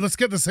 All right, let's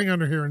get this thing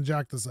under here and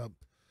jack this up.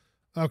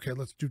 Okay,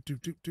 let's do,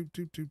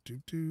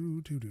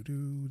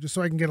 just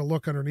so I can get a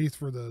look underneath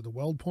for the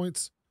weld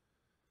points.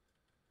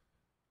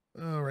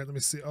 All right, let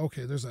me see.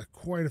 Okay, there's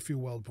quite a few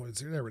weld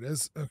points here. There it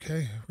is.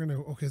 Okay,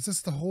 okay, is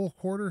this the whole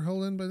quarter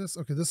held in by this?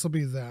 Okay, this will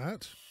be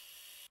that.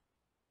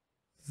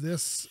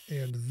 This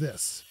and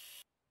this.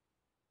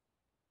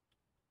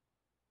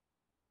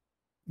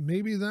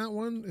 Maybe that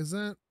one? Does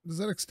that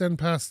extend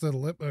past the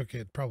lip? Okay,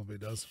 it probably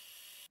does.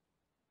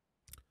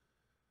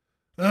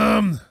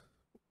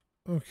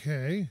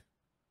 Okay.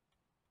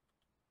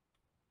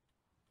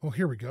 Oh,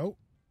 here we go.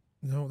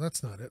 No,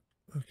 that's not it.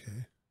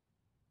 Okay.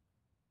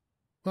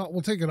 Well,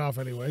 we'll take it off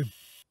anyway.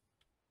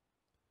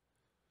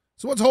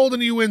 So what's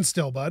holding you in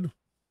still, bud?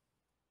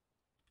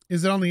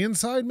 Is it on the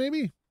inside,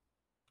 maybe?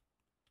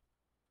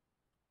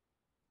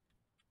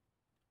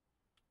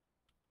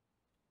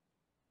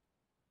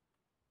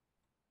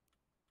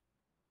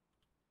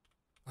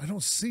 I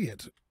don't see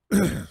it.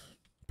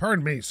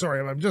 Pardon me. Sorry,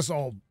 I'm just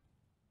all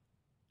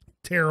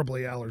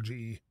terribly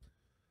allergy.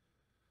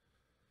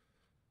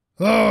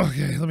 Oh,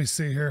 okay, let me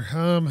see here.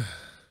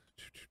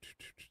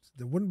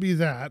 There wouldn't be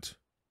that.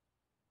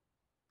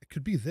 It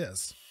could be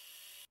this.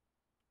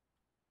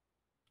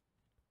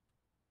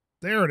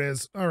 There it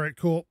is. All right,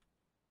 cool.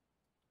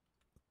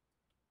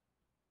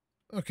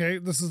 Okay,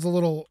 this is a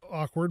little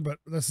awkward, but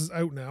this is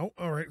out now.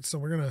 All right, so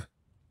we're gonna...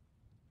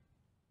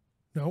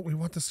 No, we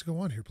want this to go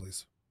on here,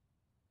 please.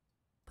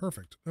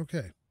 Perfect.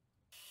 Okay.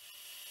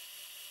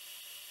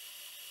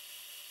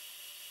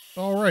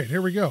 All right,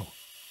 here we go.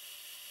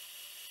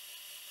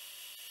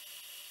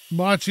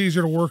 Much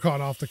easier to work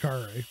on off the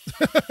car, eh?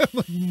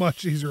 Like,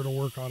 much easier to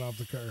work on off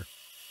the car.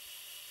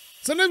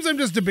 Sometimes I'm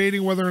just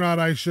debating whether or not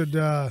I should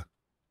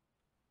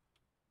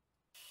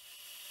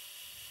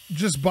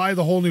just buy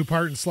the whole new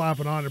part and slap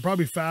it on. It'd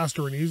probably be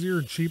faster and easier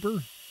and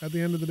cheaper at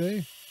the end of the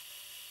day.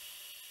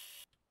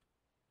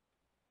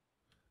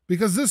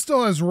 Because this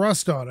still has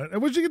rust on it. I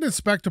wish you could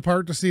inspect a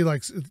part to see,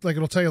 like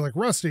it'll tell you like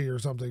rusty or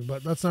something,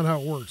 but that's not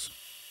how it works.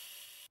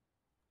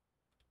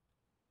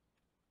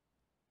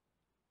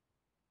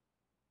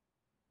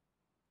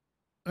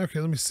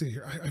 Okay, let me see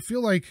here. I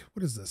feel like,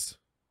 what is this?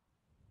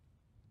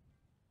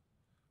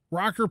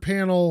 Rocker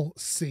panel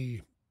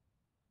C.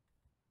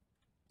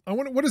 I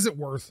wonder, what is it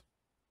worth?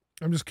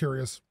 I'm just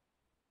curious.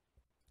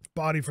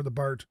 Body for the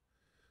Bart.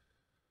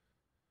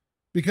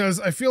 Because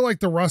I feel like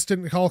the rust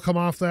didn't all come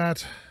off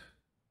that.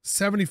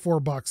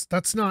 $74.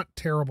 That's not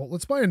terrible.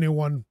 Let's buy a new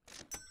one.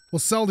 We'll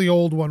sell the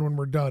old one when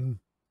we're done.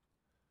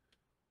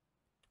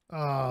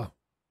 Why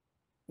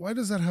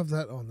does that have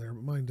that on there?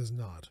 Mine does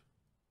not.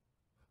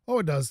 Oh,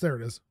 it does. There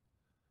it is.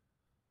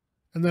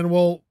 And then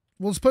we'll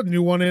just put a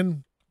new one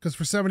in, because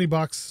for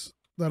 $70,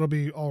 that'll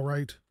be all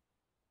right.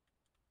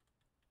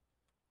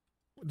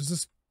 Does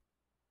this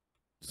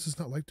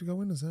not like to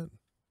go in? Is that?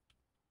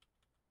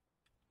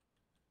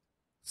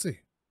 Let's see.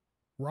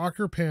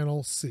 Rocker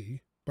panel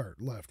C.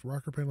 Bart, left.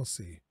 Rocker panel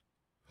C.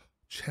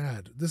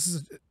 Chad. This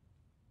is...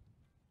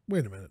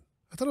 Wait a minute.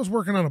 I thought I was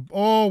working on a...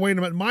 Oh, wait a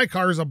minute. My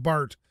car's a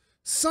Bart.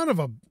 Son of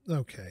a...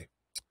 Okay.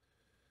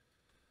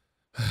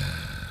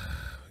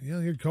 Yeah,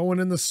 you're going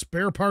in the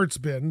spare parts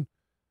bin.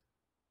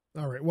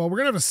 All right. Well, we're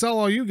going to have to sell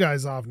all you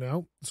guys off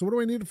now. So what do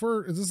I need it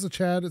for? Is this a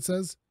Chad, it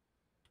says?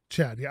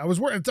 Chad. Yeah, I was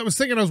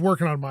thinking I was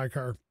working on my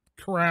car.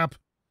 Crap.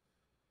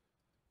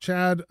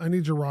 Chad, I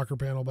need your rocker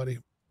panel, buddy.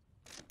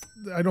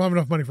 I don't have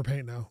enough money for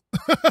paint now.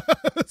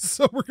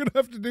 So we're going to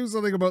have to do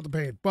something about the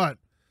paint. But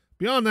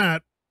beyond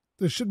that,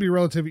 this should be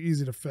relatively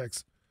easy to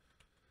fix.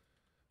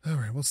 All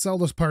right, we'll sell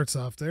those parts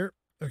off there.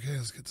 Okay,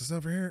 let's get this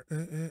over here.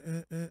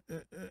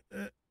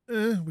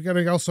 We got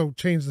to also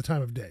change the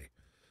time of day.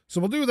 So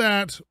we'll do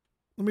that.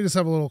 Let me just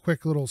have a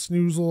quick little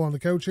snoozle on the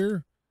couch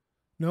here.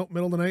 Nope,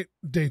 middle of the night,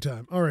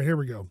 daytime. All right, here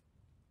we go.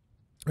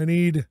 I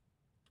need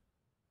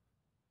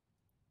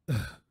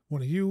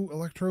one of you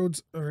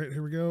electrodes. All right,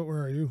 here we go.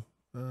 Where are you?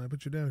 I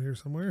put you down here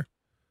somewhere.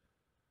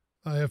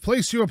 I have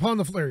placed you upon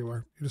the floor. There you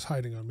are. You're just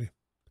hiding on me.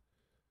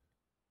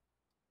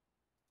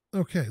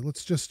 Okay,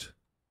 let's just...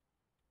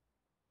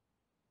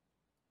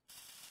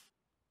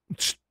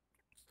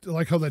 I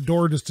like how that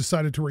door just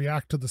decided to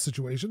react to the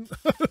situation.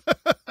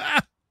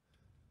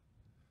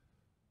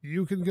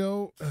 You can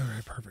go. All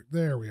right, perfect.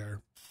 There we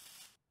are.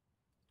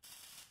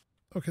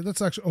 Okay,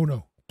 that's actually... Oh,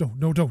 no.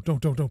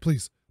 Don't.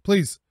 Please.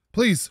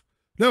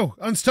 No,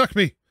 unstuck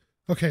me.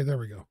 Okay, there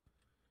we go.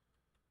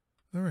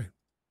 All right.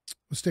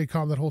 We'll stay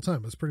calm that whole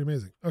time. That's pretty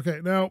amazing.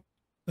 Okay, now...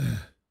 I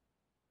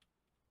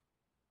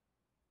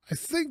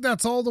think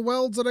that's all the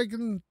welds that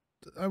I'm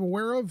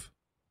aware of.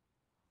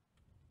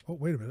 Oh,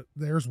 wait a minute.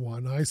 There's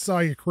one. I saw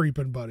you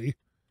creeping, buddy.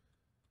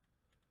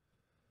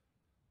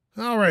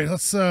 All right,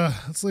 let's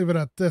leave it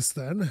at this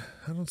then.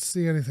 I don't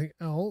see anything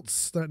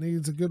else that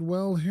needs a good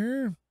weld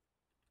here.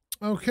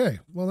 Okay,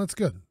 well, that's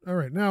good. All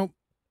right, now,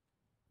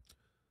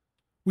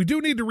 we do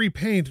need to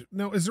repaint.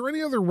 Now, is there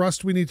any other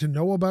rust we need to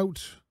know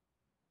about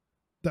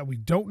that we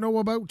don't know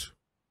about?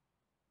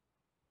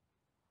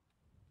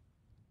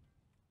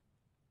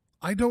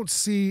 I don't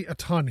see a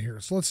ton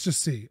here, so let's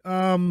just see.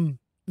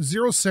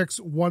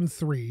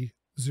 0613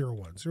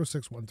 01.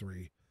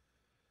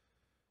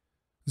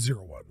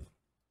 061301.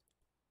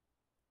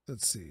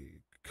 Let's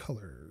see.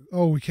 Color.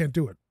 Oh, we can't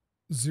do it.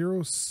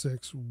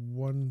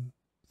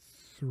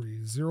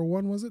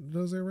 061301, was it?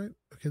 Does that right?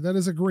 Okay, that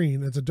is a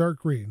green. It's a dark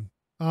green.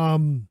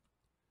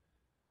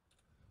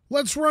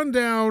 Let's run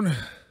down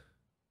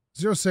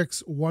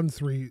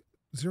 061301.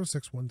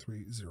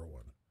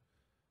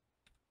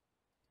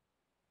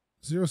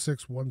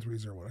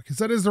 061301. Because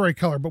that is the right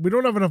color, but we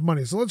don't have enough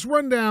money. So let's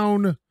run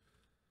down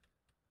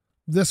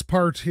this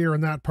part here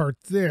and that part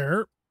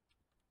there.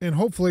 And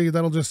hopefully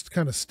that'll just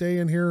kind of stay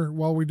in here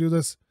while we do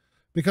this,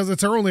 because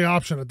it's our only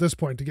option at this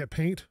point to get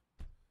paint.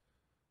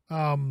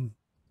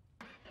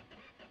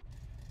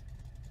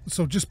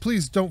 So just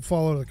please don't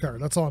fall out of the car.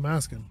 That's all I'm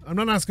asking. I'm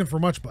not asking for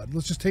much, bud.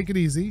 Let's just take it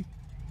easy.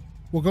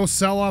 We'll go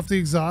sell off the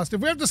exhaust.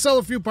 If we have to sell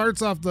a few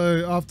parts off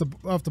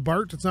the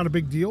BART, it's not a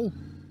big deal.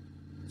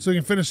 So you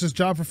can finish this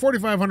job for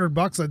 4,500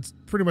 bucks. I'd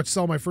pretty much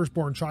sell my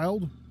firstborn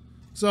child.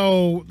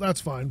 So that's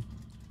fine.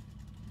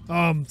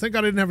 Thank God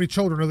I didn't have any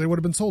children, or they would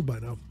have been sold by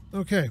now.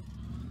 Okay.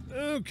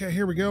 Okay,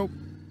 here we go.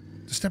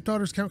 Do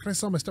stepdaughters count? Can I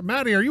sell my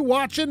Maddie, are you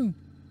watching?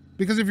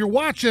 Because if you're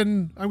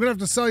watching, I'm going to have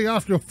to sell you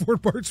off to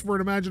afford parts for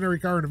an imaginary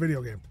car in a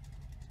video game.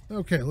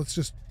 Okay, let's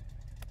just...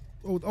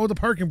 Oh, the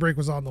parking brake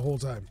was on the whole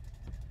time.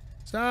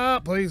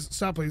 Stop, please.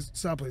 Stop, please.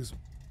 Stop, please.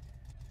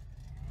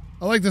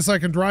 I like this. I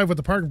can drive with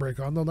the parking brake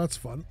on, though. That's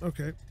fun.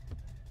 Okay.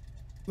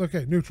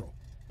 Okay, neutral.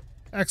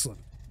 Excellent.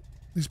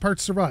 These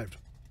parts survived.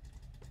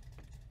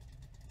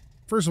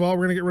 First of all,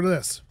 we're going to get rid of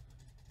this.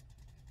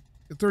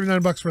 Get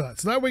 39 bucks for that.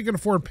 So that way we can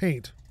afford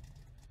paint.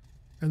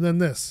 And then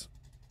this.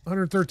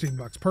 113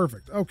 bucks.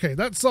 Perfect. Okay,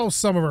 that solves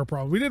some of our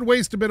problems. We did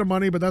waste a bit of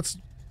money, but that's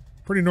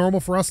pretty normal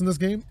for us in this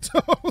game.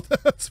 So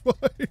that's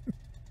fine.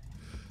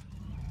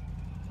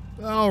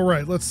 All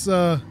right, let's...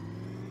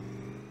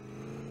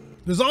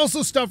 There's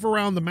also stuff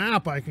around the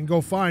map I can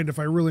go find if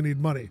I really need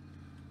money.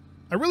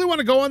 I really want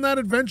to go on that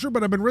adventure,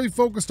 but I've been really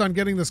focused on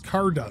getting this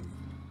car done.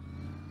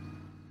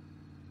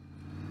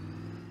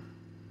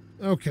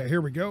 Okay, here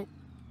we go.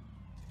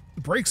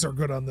 The brakes are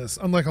good on this,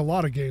 unlike a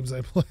lot of games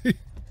I play.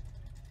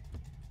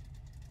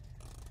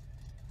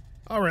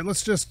 All right,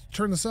 let's just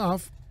turn this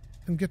off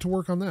and get to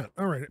work on that.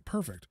 All right,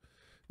 perfect.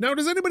 Now,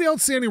 does anybody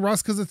else see any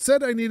rust? Because it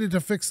said I needed to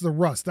fix the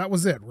rust. That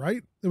was it,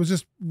 right? It was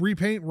just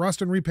repaint,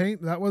 rust, and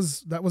repaint. That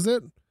was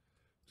it?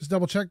 Just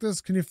double check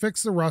this. Can you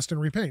fix the rust and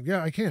repaint?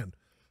 Yeah, I can.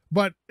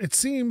 But it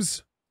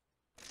seems...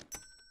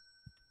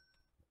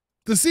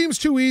 This seems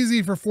too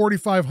easy for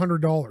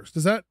 $4,500.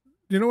 Does that...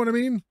 You know what I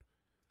mean?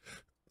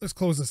 Let's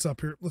close this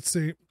up here. Let's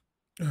see.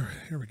 All right,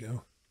 here we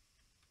go.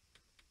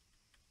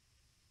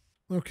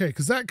 Okay,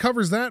 because that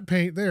covers that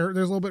paint there.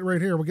 There's a little bit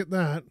right here. We'll get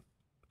that.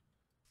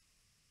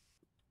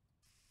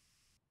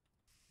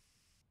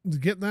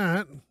 Get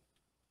that.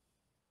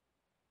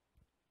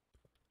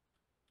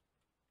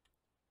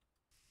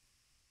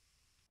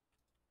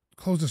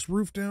 Close this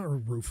roof down, or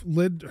roof,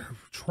 lid, or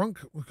trunk.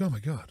 Oh my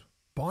God.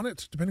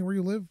 Bonnet, depending where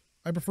you live.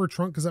 I prefer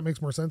trunk because that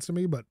makes more sense to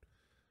me, but.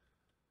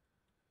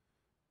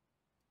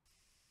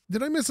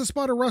 Did I miss a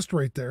spot of rust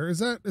right there? Is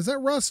that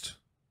rust?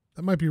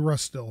 That might be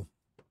rust still.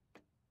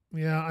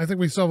 Yeah, I think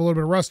we still have a little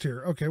bit of rust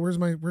here. Okay, where's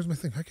my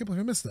thing? I can't believe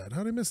I missed that.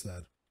 How did I miss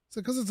that? Is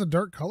it because it's a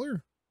dark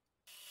color?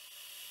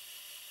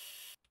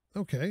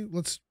 Okay,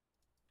 let's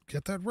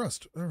get that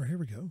rust. All right, here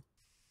we go.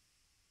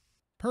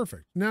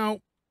 Perfect. Now,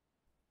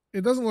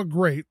 it doesn't look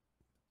great.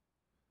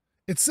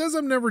 It says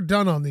I'm never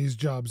done on these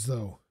jobs,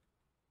 though.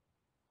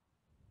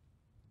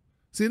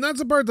 See, and that's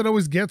the part that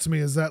always gets me,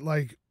 is that,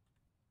 like,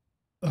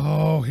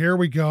 oh, here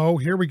we go.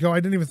 Here we go.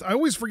 I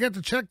always forget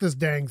to check this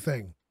dang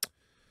thing.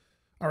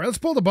 All right, let's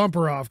pull the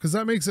bumper off, because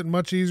that makes it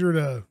much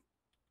easier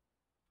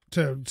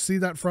to see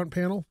that front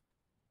panel.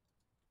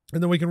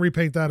 And then we can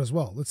repaint that as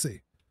well. Let's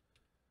see.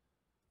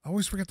 I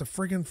always forget the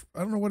friggin'... I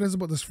don't know what it is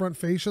about this front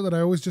fascia that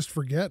I always just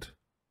forget.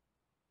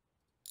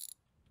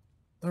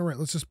 All right,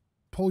 let's just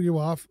pull you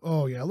off.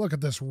 Oh, yeah, look at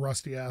this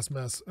rusty-ass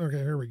mess. Okay,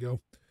 here we go.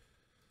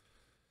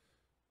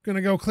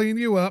 Gonna go clean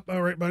you up.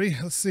 All right, buddy.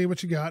 Let's see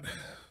what you got.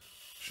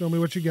 Show me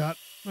what you got.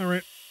 All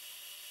right.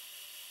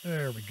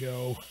 There we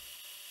go.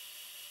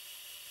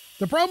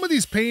 The problem with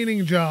these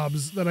painting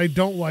jobs that I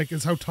don't like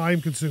is how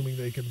time-consuming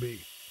they can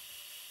be.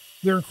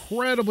 They're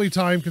incredibly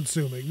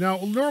time-consuming. Now,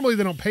 normally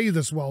they don't pay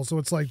this well, so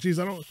it's like, geez,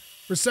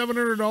 for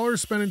 $700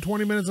 spending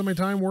 20 minutes of my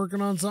time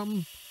working on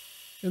something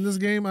in this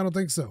game, I don't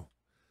think so.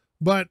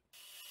 But,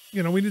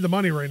 you know, we need the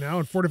money right now,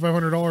 and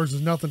 $4,500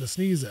 is nothing to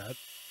sneeze at.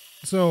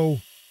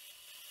 So,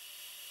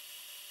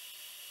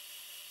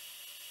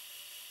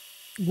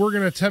 we're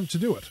going to attempt to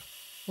do it.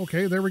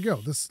 Okay, there we go.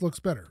 This looks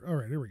better. All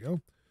right, here we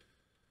go.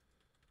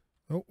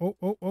 Oh,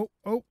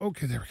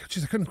 okay, there we go.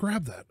 Jeez, I couldn't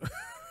grab that.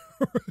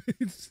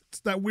 It's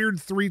that weird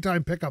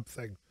 3-time pickup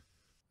thing.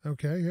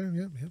 Okay,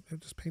 yeah.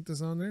 Just paint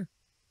this on there.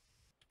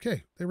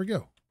 Okay, there we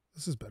go.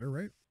 This is better,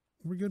 right?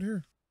 Are we good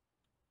here?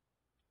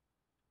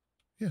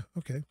 Yeah,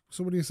 okay.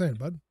 So what are you saying,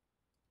 bud?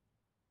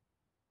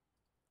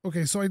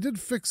 Okay, so I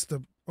did fix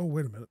the... Oh,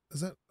 wait a minute.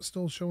 Is that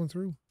still showing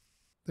through?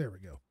 There we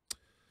go.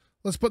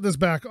 Let's put this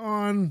back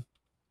on.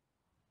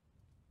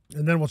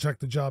 And then we'll check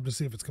the job to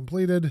see if it's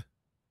completed.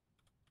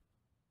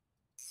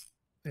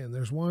 And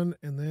there's one.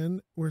 And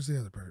then where's the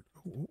other part?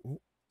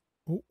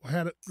 Oh, I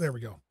had it. There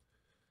we go.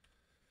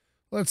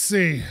 Let's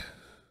see.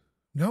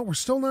 No, we're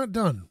still not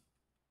done.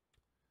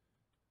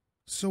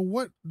 So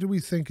what do we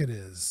think it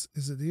is?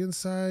 Is it the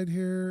inside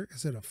here?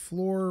 Is it a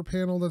floor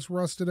panel that's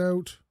rusted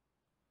out?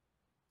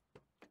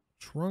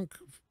 Trunk?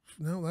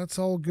 No, that's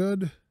all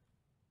good.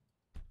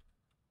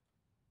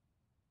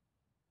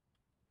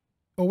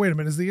 Oh, wait a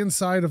minute. Is the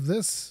inside of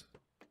this?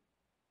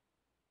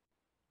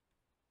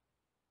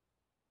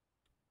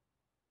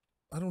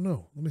 I don't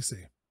know. Let me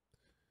see.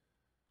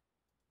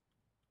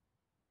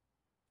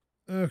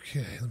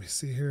 Okay, let me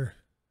see here.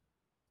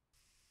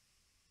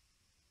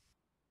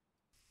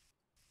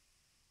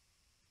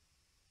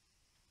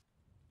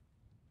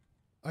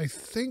 I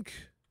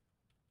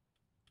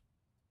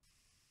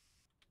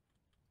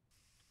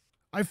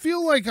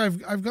feel like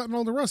I've gotten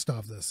all the rust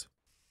off this.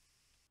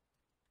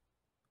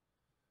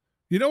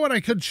 You know what I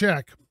could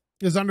check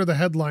is under the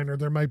headliner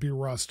there might be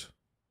rust.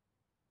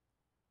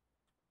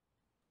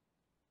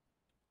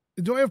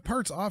 Do I have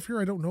parts off here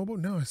I don't know about?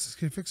 No, it says,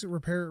 okay, fix it,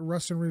 repair,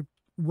 rust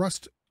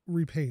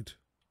repaint.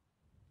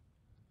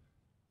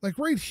 Like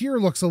right here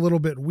looks a little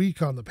bit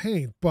weak on the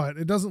paint, but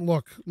it doesn't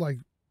look like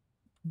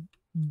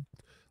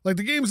the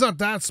game's not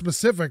that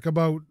specific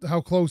about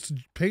how close to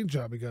paint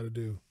job you got to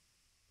do.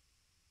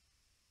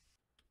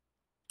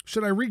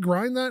 Should I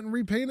regrind that and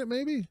repaint it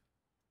maybe?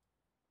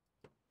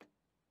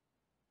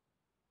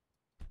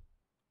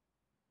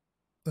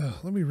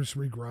 Let me just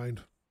regrind.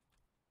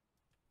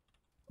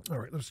 All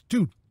right,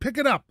 dude, pick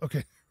it up.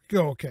 Okay,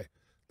 go. Okay,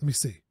 let me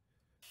see.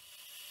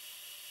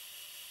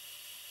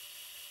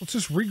 Let's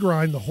just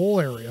regrind the whole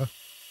area.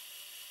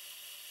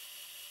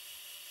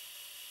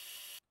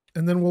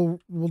 And then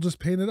we'll just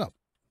paint it up.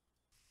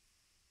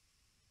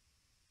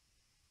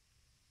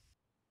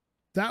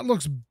 That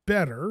looks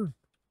better.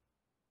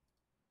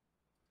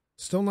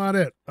 Still not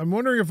it. I'm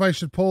wondering if I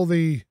should pull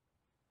the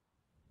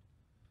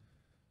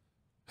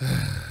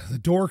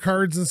door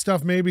cards and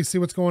stuff, maybe see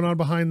what's going on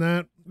behind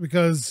that,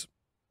 because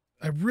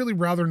I'd really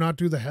rather not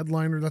do the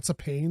headliner. That's a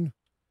pain.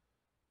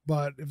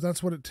 But if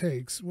that's what it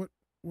takes, how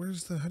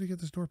do you get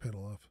this door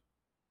panel off?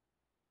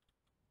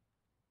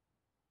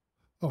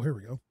 Oh, here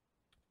we go.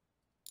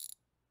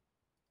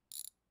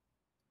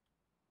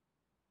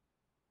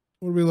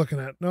 What are we looking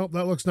at? Nope,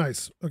 that looks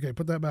nice. Okay,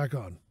 put that back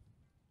on.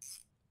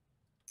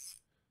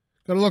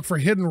 Got to look for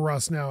hidden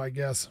rust now, I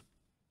guess.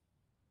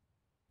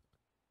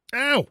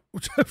 Ow!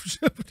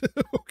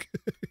 Okay.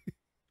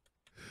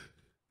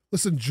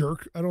 Listen,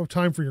 jerk. I don't have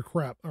time for your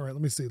crap. All right,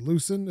 let me see.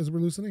 Loosen. Is we're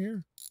loosening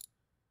here?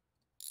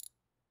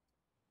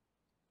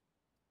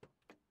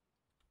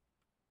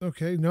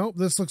 Okay, nope.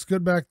 This looks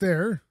good back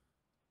there.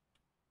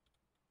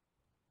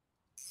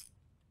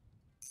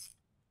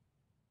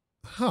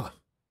 Huh.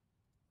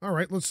 All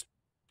right, let's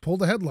pull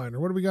the headliner.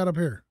 What do we got up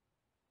here?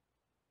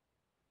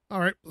 All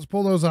right, let's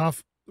pull those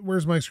off.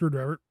 Where's my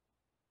screwdriver?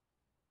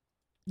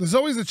 There's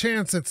always a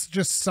chance it's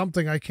just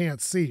something I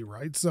can't see,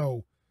 right?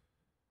 So,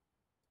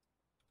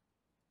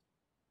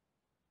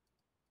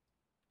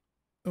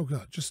 oh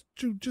God, just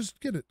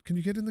get it. Can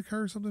you get in the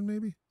car or something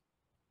maybe?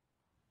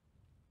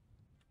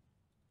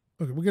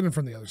 Okay, we'll get in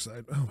from the other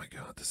side. Oh my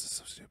God, this is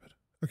so stupid.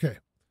 Okay.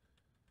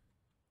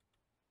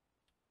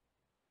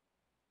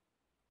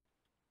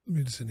 Let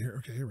me just in here.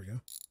 Okay, here we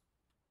go.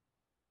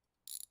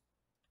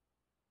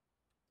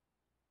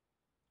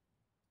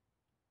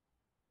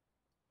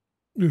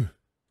 Ugh.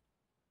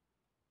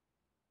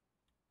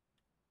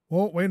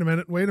 Oh, wait a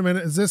minute. Wait a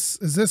minute. Is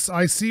this,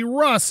 I see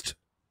rust.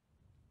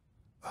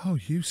 Oh,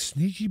 you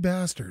sneaky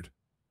bastard.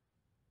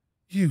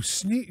 You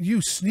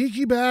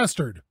sneaky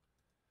bastard.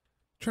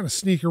 Trying to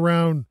sneak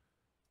around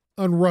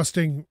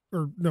unrusting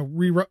or no,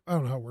 I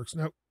don't know how it works.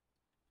 Now,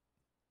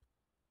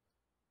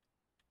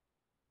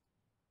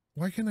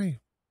 why can't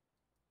I?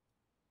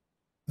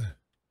 I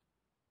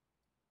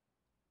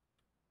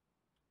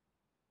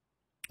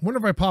wonder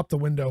if I pop the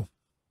window.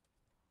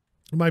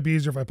 It might be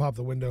easier if I pop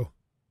the window.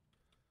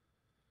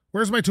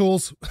 Where's my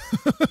tools?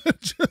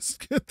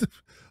 Just get the...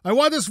 I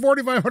want this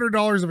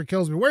 $4,500 if it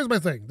kills me. Where's my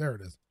thing? There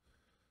it is.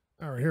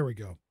 All right, here we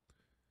go.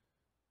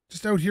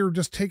 Just out here,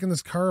 just taking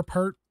this car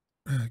apart.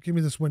 Give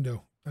me this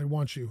window. I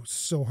want you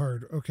so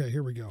hard. Okay,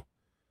 here we go.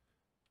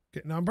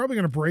 Okay, now I'm probably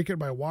going to break it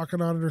by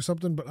walking on it or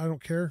something, but I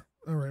don't care.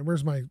 All right,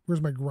 where's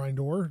my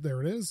grinder?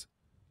 There it is.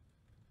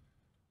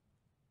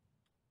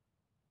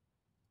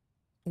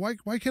 Why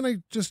can't I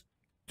just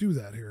do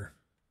that here?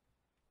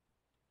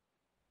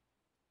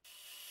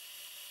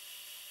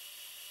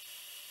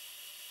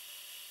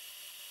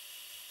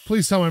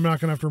 Please tell me I'm not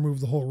going to have to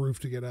remove the whole roof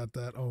to get at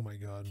that. Oh my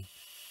God.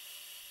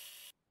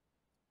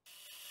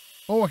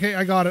 Oh, okay.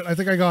 I got it. I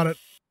think I got it.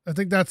 I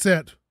think that's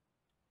it.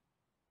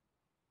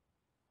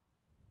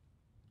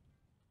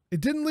 It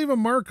didn't leave a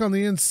mark on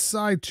the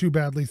inside too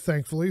badly,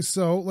 thankfully.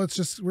 So let's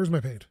just, where's my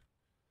paint?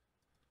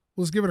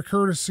 Let's give it a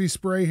courtesy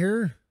spray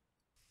here.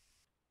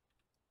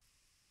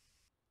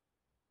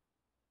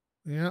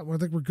 Yeah, well, I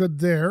think we're good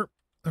there.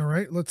 All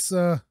right, let's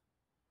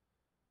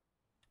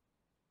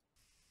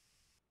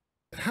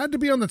It had to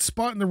be on that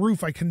spot in the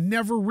roof I can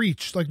never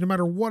reach, like no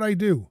matter what I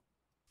do.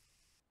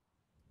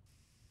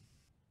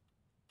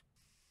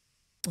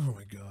 Oh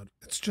my God.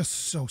 It's just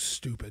so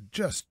stupid.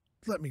 Just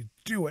let me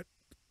do it.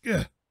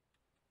 Ugh.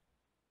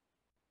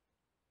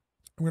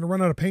 I'm going to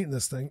run out of paint in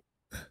this thing.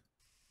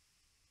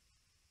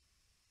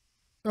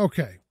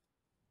 Okay.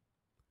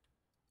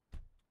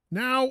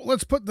 Now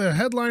let's put the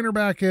headliner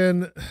back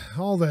in.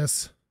 All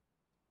this.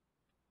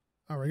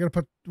 All right, I got to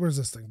put, where's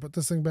this thing? Put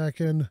this thing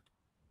back in.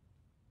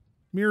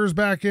 Mirrors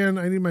back in.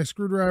 I need my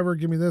screwdriver.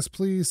 Give me this,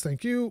 please.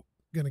 Thank you.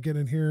 Going to get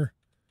in here.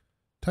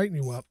 Tighten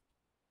you up.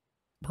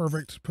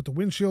 Perfect. Put the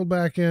windshield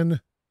back in.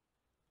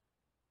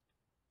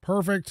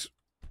 Perfect.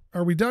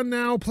 Are we done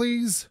now,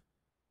 please?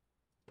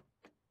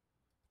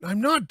 I'm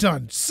not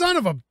done. Son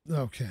of a...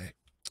 Okay.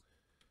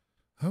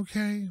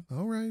 Okay.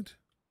 All right.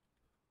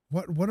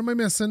 What am I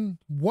missing?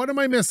 What am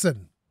I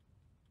missing?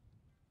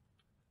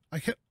 I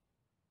can't...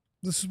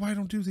 This is why I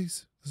don't do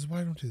these. This is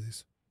why I don't do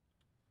these.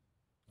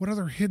 What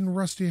other hidden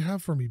rust do you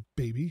have for me,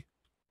 baby?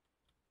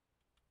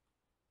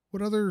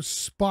 What other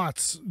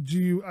spots do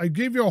you... I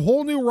gave you a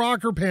whole new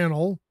rocker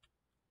panel.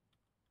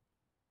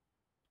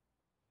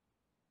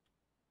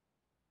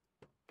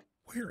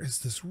 Where is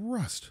this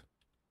rust?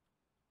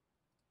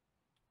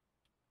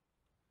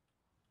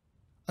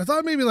 I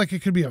thought maybe like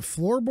it could be a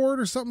floorboard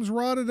or something's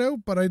rotted out,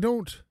 but I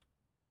don't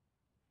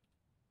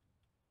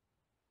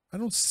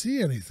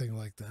see anything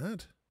like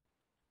that.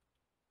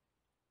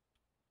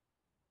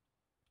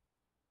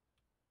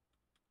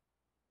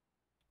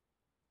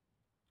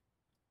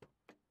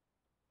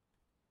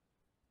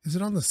 Is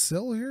it on the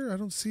sill here? I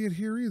don't see it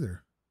here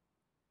either.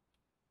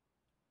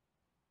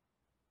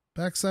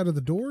 Backside of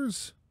the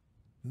doors?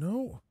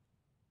 No.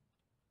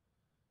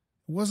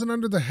 It wasn't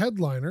under the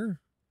headliner.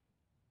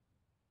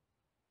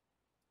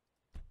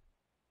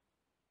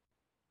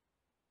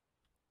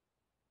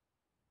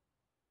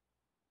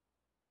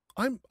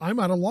 I'm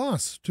at a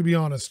loss, to be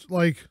honest.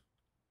 Like,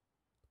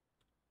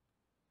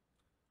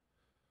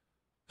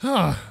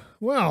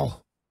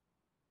 well,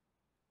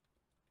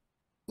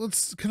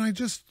 can I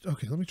just,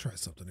 okay, let me try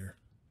something here.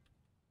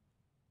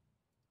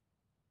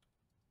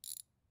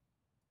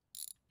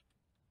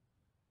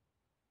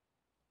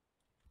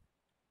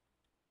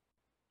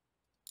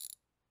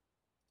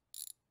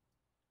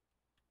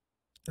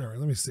 All right,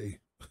 let me see.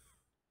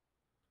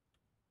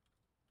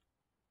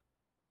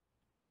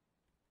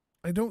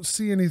 I don't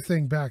see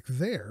anything back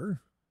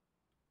there.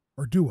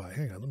 Or do I?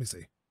 Hang on, let me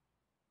see.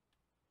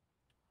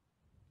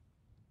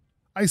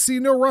 I see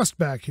no rust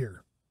back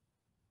here.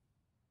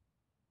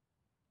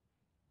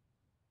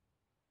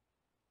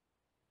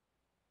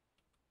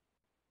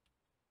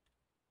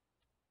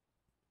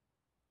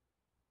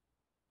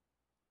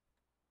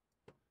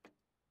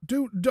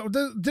 Dude,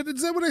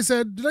 is that what I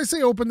said? Did I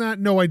say open that?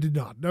 No, I did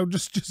not. No,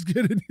 just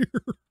get in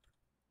here.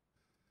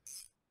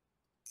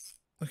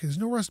 Okay, there's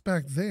no rust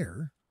back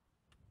there.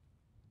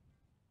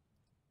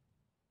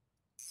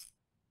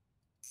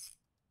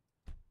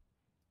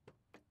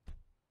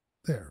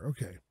 There,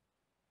 okay.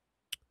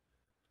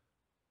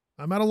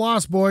 I'm at a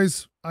loss,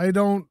 boys. I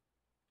don't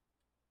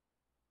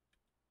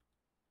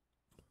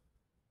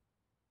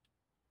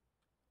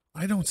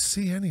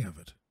see any of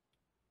it.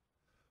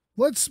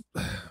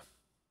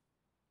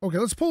 Okay,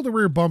 let's pull the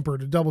rear bumper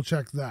to double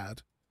check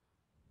that.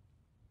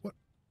 What?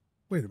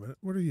 Wait a minute.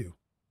 What are you?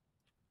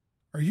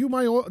 Are you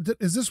my oil?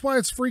 Is this why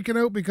it's freaking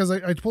out? Because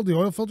I pulled the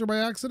oil filter by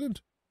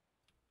accident?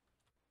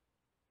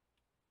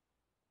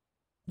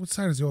 What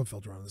side is the oil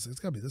filter on this? It's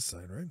got to be this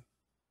side, right?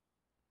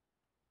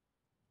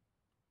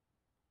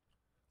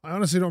 I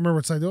honestly don't remember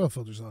what side the oil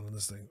filter's on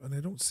this thing, and I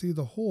don't see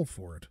the hole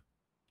for it.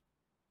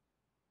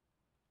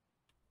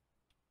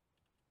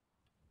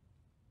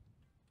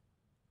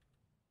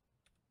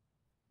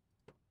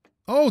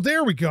 Oh,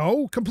 there we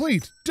go.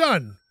 Complete.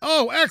 Done.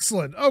 Oh,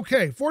 excellent.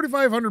 Okay,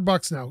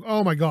 $4,500 now.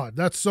 Oh my God,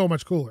 that's so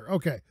much cooler.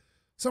 Okay.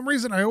 Some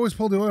reason I always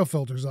pull the oil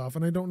filters off,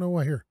 and I don't know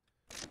why. Here,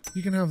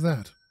 you can have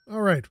that.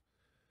 All right.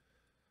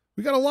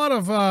 We got a lot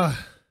of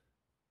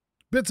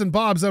bits and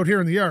bobs out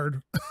here in the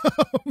yard.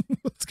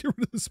 Let's get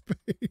rid of this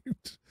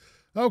paint.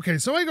 Okay,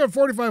 so I got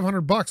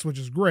 $4,500, which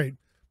is great.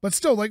 But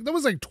still, like, that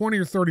was like 20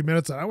 or 30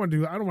 minutes. I don't want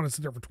to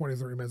sit there for 20 or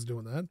 30 minutes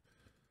doing that.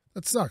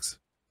 That sucks.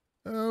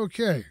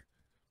 Okay.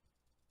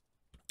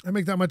 I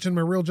make that much in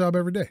my real job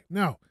every day.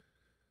 Now,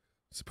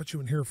 let's put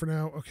you in here for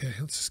now. Okay,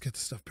 let's just get the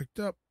stuff picked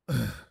up.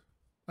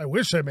 I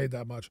wish I made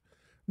that much.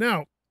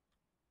 Now,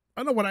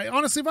 I don't know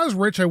honestly, if I was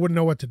rich, I wouldn't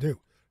know what to do.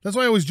 That's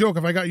why I always joke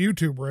if I got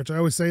YouTube rich. I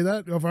always say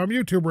that. If I'm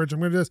YouTube rich, I'm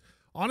going to just,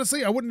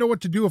 honestly, I wouldn't know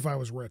what to do if I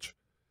was rich.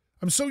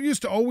 I'm so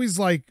used to always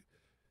like,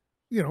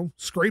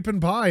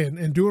 scraping by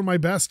and doing my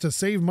best to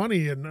save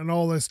money and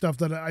all this stuff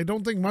that I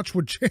don't think much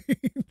would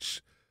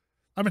change.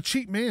 I'm a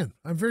cheap man.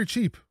 I'm very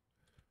cheap.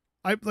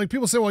 Like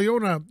people say, well, you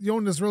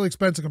own this really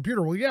expensive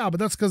computer. Well, yeah, but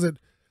that's because it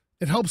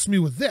helps me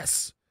with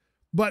this.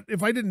 But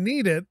if I didn't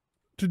need it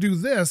to do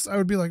this, I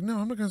would be like, no,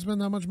 I'm not going to spend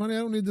that much money. I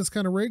don't need this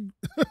kind of rig.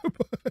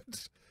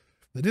 But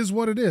it is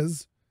what it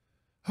is.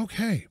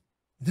 Okay,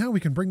 now we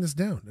can bring this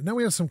down. And now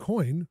we have some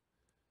coin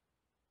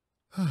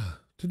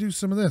to do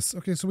some of this.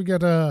 Okay, so we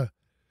got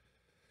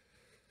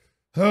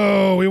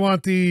we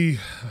want the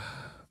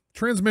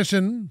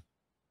transmission,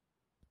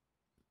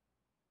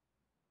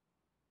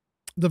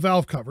 the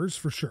valve covers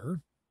for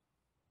sure.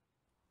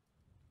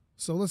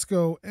 So let's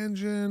go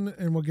engine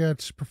and we'll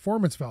get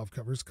performance valve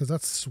covers because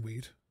that's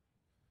sweet.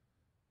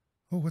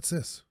 Oh, what's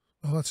this?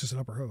 Oh, that's just an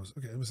upper hose.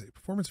 Okay, let me see.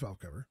 Performance valve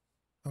cover.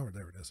 Oh,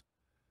 there it is.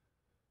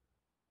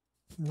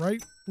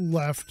 Right,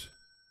 left,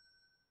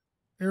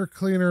 air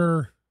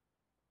cleaner.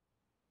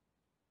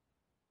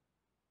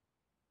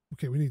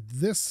 Okay, we need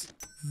this,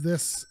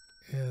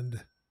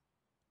 and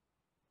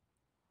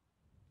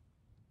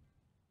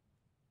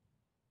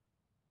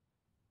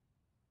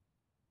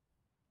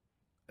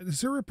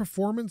is there a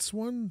performance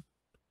one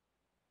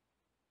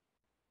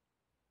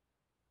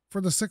for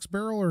the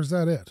 6-barrel, or is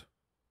that it?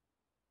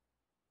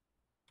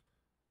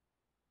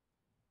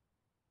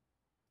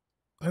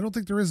 I don't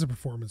think there is a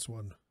performance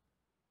one.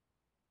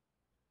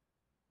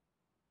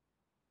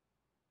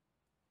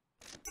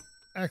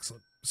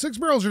 Excellent. 6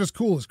 barrels are just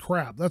cool as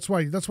crap. That's why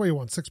you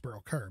want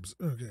 6-barrel carbs.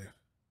 Okay.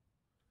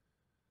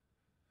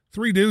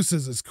 3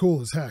 deuces is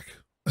cool as heck.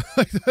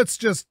 That's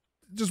just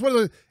one of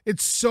the,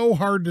 it's so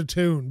hard to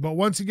tune, but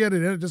once you get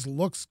it in, it just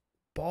looks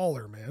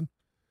baller, man.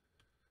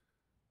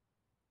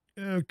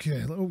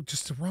 Okay. Oh,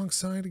 just the wrong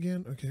side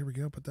again. Okay, here we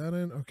go. Put that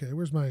in. Okay,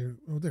 where's my,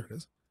 oh, there it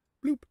is.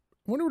 Bloop.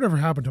 I wonder whatever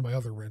happened to my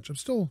other wrench. I'm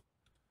still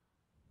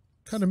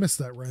kind of missed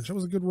that wrench. That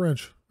was a good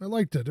wrench. I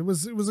liked it. It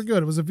was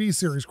a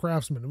V-Series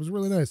Craftsman. It was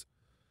really nice.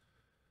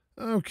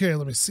 Okay,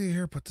 let me see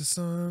here. Put this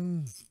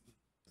on.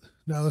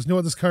 Now let's know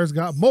what this car's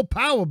got. More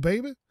power,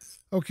 baby.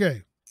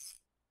 Okay.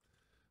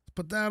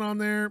 Put that on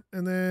there.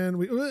 And then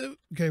we're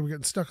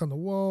getting stuck on the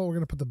wall. We're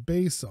going to put the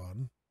base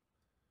on.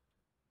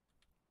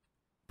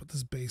 Put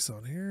this base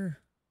on here.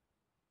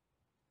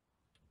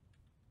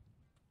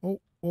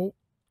 Oh,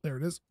 there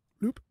it is.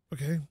 Oop.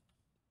 Okay.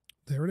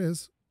 There it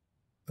is.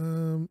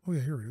 Oh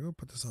yeah, here we go.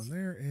 Put this on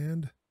there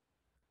and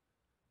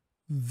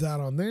that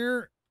on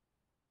there.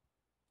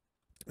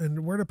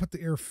 And where to put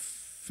the air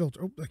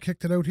filter? Oh, I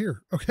kicked it out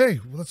here. Okay,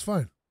 well, that's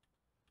fine.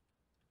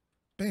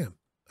 Bam.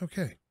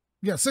 Okay.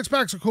 Yeah,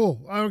 6-packs are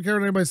cool. I don't care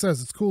what anybody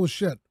says. It's cool as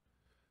shit.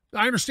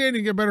 I understand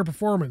you can get better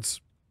performance,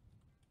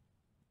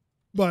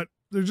 but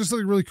there's just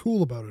something really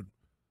cool about it.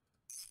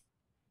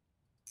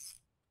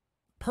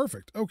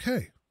 Perfect.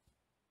 Okay.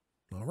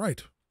 All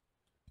right.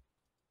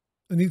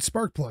 It needs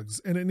spark plugs,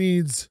 and it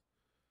needs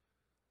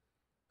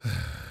a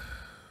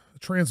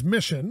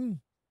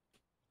transmission.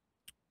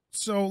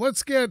 So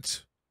let's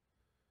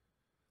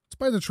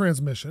buy the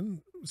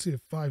transmission. Let's see, a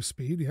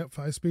 5-speed. Yep,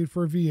 5-speed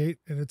for a V8,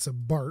 and it's a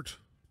Bart.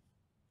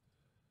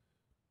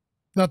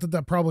 Not that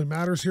that probably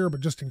matters here,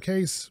 but just in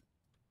case,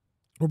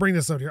 we'll bring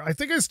this out here. I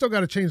think I still got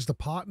to change the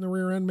pot in the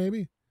rear end,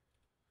 maybe.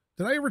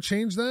 Did I ever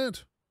change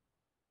that?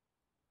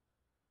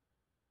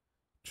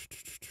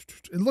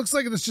 It looks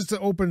like it's just an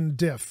open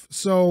diff.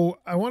 So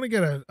I want to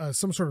get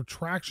some sort of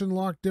traction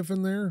lock diff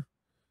in there.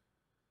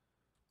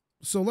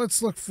 So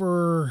let's look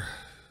for,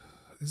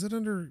 is it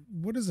under,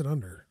 what is it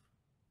under?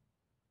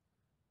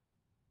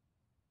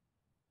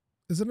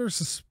 Is it under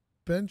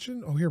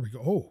suspension? Oh, here we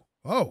go.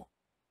 Oh,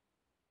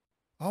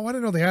 I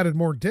didn't know they added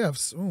more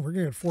diffs. Oh, we're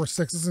going to get 4.6.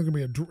 This is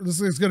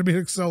going to be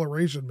an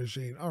acceleration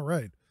machine. All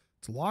right.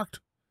 It's locked.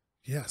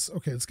 Yes.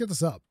 Okay. Let's get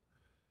this up.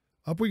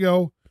 Up we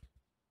go.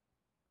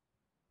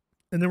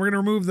 And then we're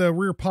going to remove the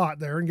rear pot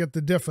there and get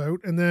the diff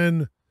out. And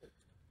then,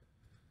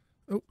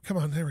 oh, come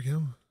on. There we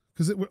go.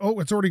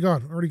 It's already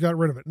gone. Already got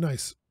rid of it.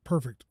 Nice.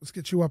 Perfect. Let's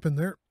get you up in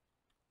there.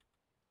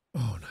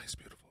 Oh, nice.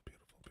 Beautiful,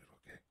 beautiful, beautiful.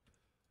 Okay.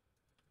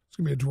 It's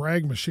going to be a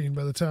drag machine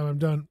by the time I'm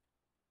done.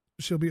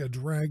 She'll be a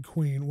drag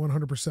queen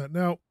 100%.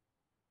 Now,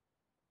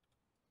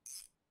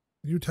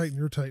 you tighten,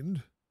 you're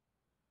tightened.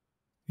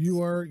 You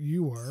are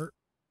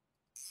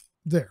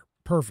there.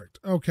 Perfect.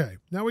 Okay.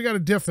 Now we got a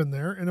diff in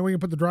there, and then we can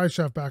put the drive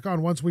shaft back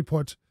on once we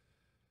put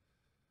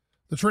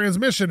the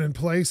transmission in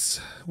place,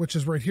 which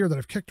is right here that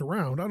I've kicked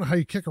around. I don't know how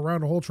you kick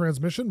around a whole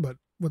transmission, but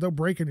without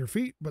breaking your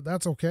feet, but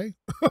that's okay.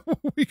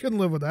 We can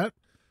live with that.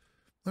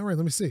 All right,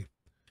 let me see.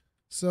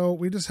 So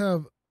we just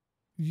have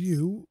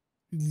you,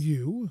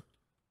 and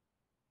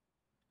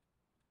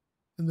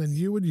then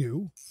you and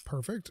you.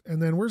 Perfect.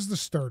 And then where's the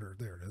starter?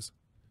 There it is.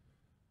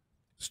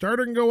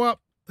 Starter can go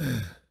up.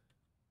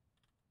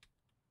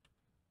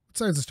 What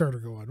side's the starter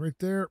go on? Right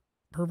there.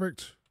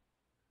 Perfect.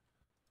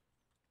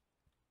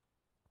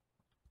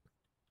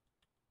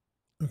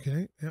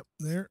 Okay. Yep.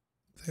 There.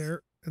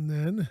 And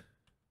then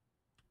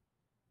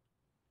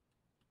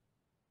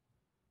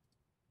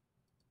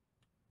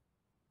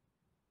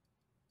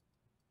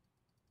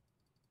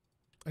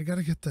I got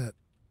to get that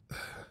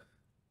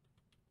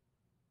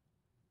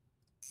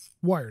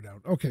wire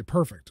down. Okay.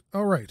 Perfect.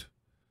 All right.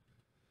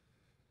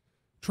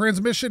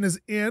 Transmission is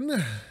in.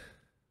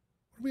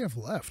 What do we have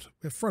left?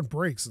 We have front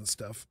brakes and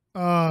stuff.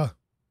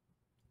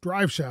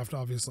 Drive shaft,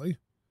 obviously.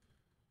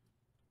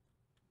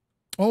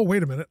 Oh,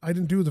 wait a minute. I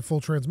didn't do the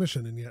full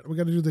transmission in yet. We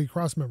got to do the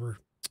cross member.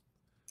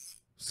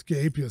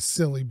 Scape, you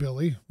silly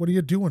Billy. What are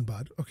you doing,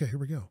 bud? Okay, here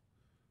we go.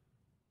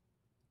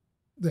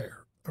 There.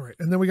 All right,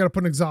 and then we got to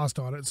put an exhaust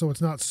on it so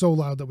it's not so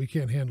loud that we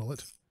can't handle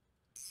it.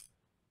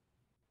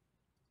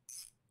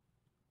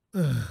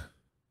 Ugh.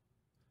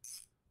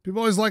 People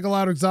always like a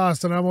loud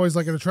exhaust, and I'm always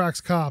like, it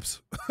attracts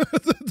cops.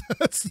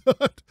 That's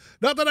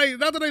not that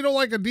I don't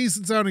like a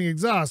decent sounding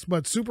exhaust,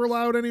 but super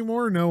loud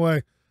anymore? No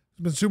way.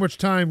 There's been too much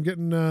time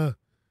getting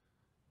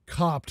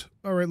copped.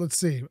 All right, let's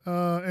see.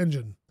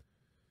 Engine.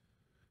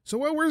 So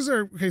where's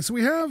our? Okay, so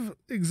we have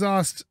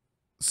exhaust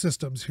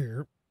systems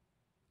here.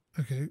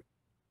 Okay.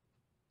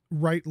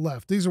 Right,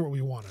 left. These are what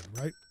we wanted,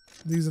 right?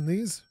 These and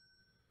these.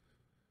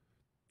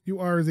 You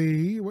are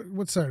the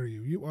what side are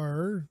you? You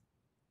are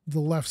the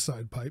left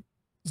side pipe.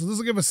 So this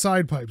will give us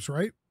side pipes,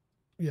 right?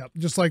 Yeah,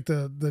 just like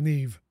the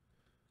Neve.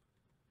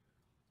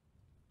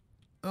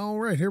 All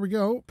right, here we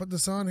go. Put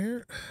this on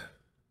here.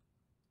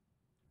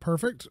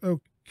 Perfect.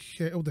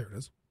 Okay. Oh, there it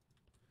is.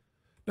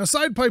 Now,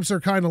 side pipes are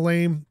kind of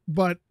lame,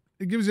 but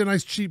it gives you a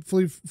nice, cheap,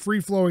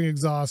 free-flowing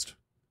exhaust.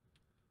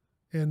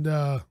 And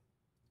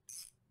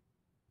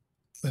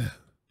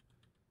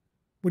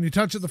when you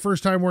touch it the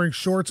first time wearing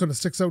shorts and it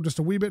sticks out just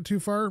a wee bit too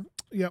far,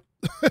 yep,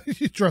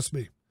 you trust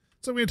me.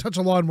 So we touch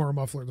a lawnmower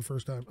muffler the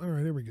first time. All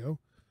right, here we go.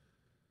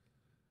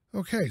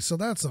 Okay, so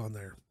that's on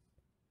there.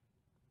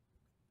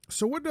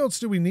 So what else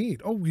do we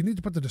need? Oh, we need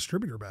to put the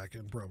distributor back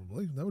in,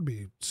 probably. That would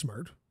be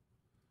smart.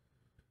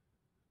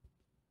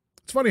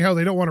 It's funny how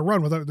they don't want to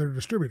run without their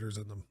distributors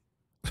in them.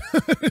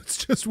 It's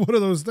just one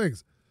of those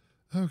things.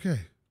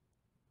 Okay.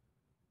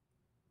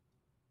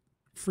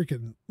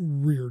 Freaking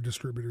rear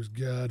distributors,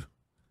 God.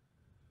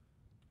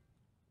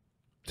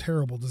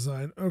 Terrible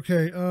design.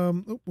 Okay,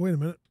 oh, wait a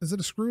minute. Is it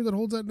a screw that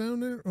holds that down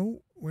there?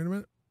 Oh, wait a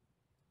minute.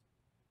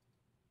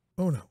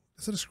 Oh, no.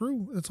 Is it a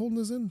screw that's holding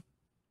this in?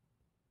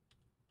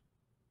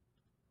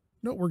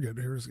 No, we're good.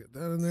 Here, let's get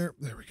that in there.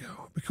 There we go.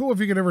 It'd be cool if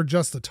you could ever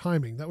adjust the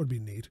timing. That would be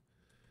neat.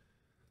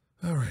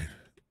 All right.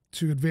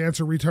 To advance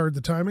or retard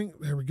the timing.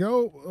 There we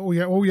go. Oh,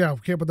 yeah. Oh, yeah.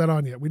 We can't put that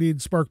on yet. We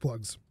need spark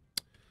plugs.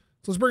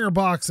 So let's bring our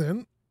box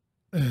in.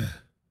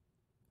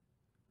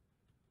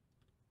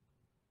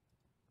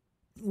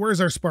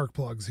 Where's our spark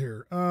plugs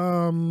here?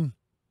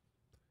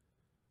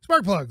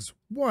 Spark plugs.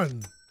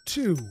 1,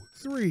 2,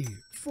 3,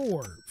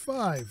 4,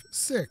 5,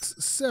 6,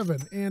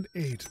 7, and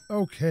 8.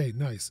 Okay,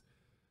 nice.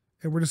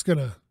 And we're just going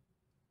to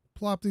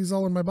plop these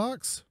all in my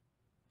box.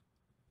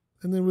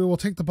 And then we will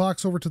take the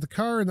box over to the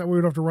car, and that way we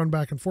don't have to run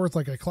back and forth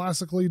like I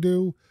classically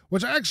do,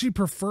 which I actually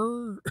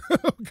prefer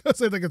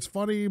because I think it's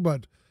funny,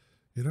 but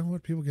you know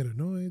what? People get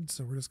annoyed,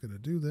 so we're just going to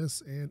do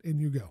this, and in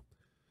you go.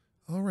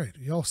 All right.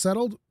 You all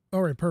settled?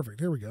 All right, perfect.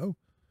 Here we go.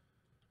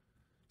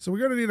 So we're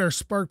going to need our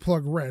spark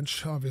plug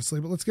wrench, obviously,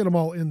 but let's get them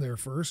all in there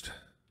first.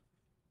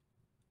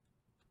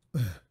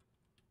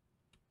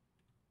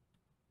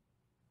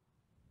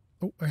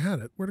 Oh, I had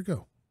it. Where'd it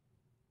go?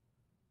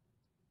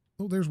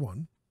 Oh, there's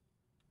one.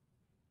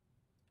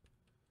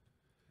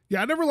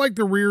 Yeah, I never liked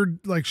the rear,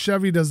 like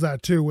Chevy does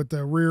that too, with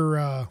the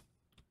rear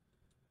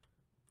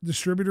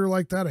distributor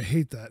like that. I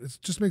hate that. It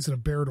just makes it a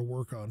bear to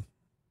work on.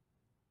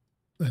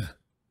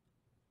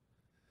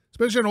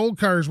 Especially on old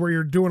cars where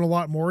you're doing a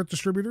lot more with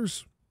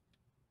distributors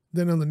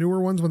than on the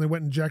newer ones when they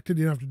went injected.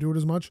 You don't have to do it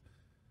as much.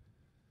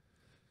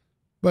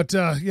 But,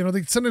 you know,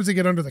 sometimes they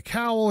get under the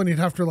cowl and you'd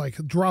have to like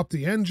drop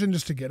the engine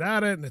just to get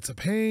at it. And it's a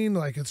pain.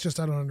 Like, it's just,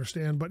 I don't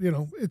understand. But, you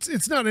know,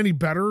 it's not any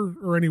better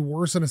or any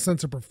worse in a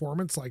sense of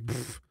performance. Like,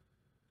 pfft.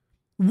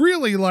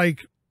 Really,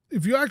 like,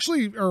 if you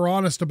actually are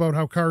honest about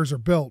how cars are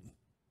built,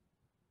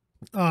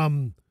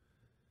 given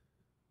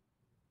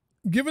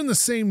the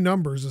same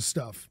numbers of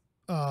stuff,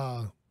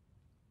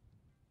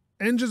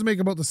 engines make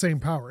about the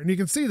same power. And you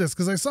can see this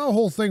because I saw a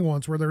whole thing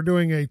once where they're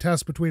doing a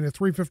test between a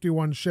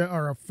 351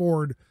 or a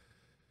Ford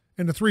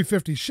and a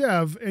 350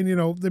 Chev, and, you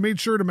know, they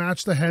made sure to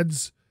match the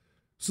heads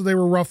so they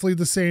were roughly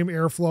the same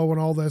airflow and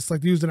all this.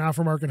 Like, they used an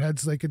aftermarket head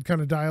so they could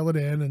kind of dial it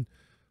in and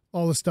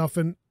all this stuff.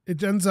 And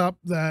it ends up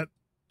that,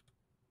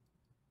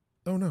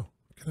 oh no,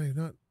 can I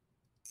not?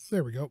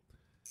 There we go.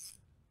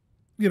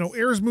 You know,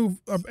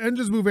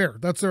 engines move air.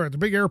 That's the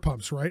big air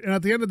pumps, right? And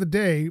at the end of the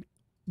day,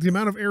 the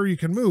amount of air you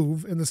can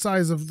move and the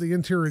size of the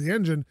interior of the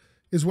engine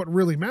is what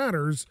really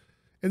matters.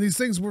 And these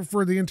things were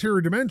for the interior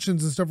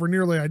dimensions and stuff were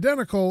nearly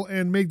identical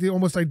and make the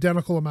almost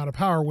identical amount of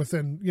power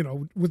within, you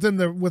know, within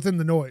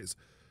the noise.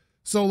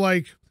 So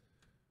like,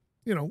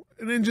 you know,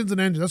 an engine's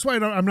an engine. That's why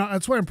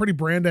that's why I'm pretty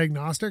brand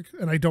agnostic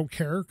and I don't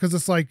care. Cause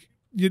it's like,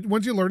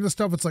 once you learn this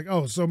stuff, it's like,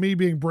 oh, so me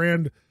being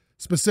brand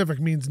specific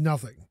means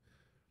nothing.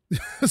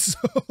 So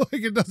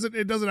like it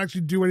doesn't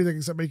actually do anything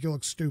except make you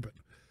look stupid.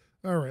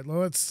 All right,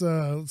 let's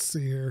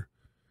see here.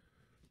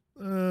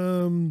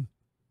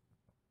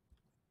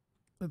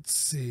 Let's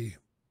see.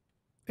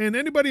 And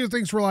anybody who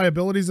thinks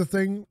reliability is a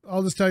thing,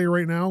 I'll just tell you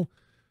right now,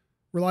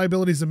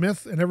 reliability is a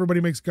myth, and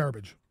everybody makes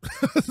garbage.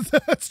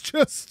 That's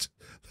just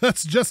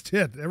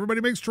it.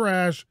 Everybody makes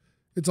trash.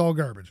 It's all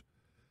garbage.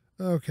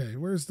 Okay,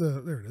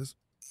 there it is.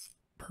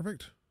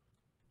 Perfect.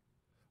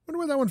 Wonder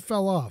why that one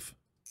fell off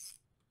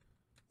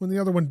when the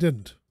other one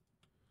didn't.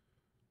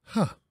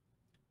 Huh.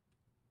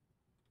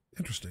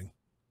 Interesting.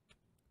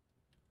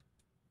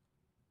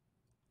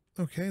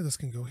 Okay, this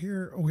can go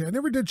here. Oh, yeah, I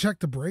never did check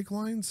the brake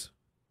lines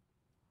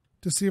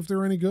to see if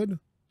they're any good.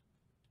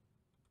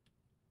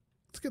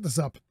 Let's get this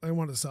up. I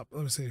want this up.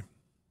 Let me see.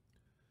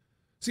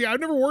 See, I've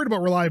never worried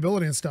about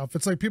reliability and stuff.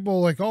 It's like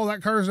people like, oh,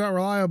 that car's not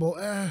reliable.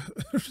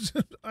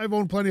 I've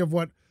owned plenty of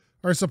what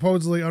are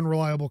supposedly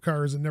unreliable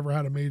cars and never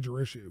had a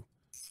major issue.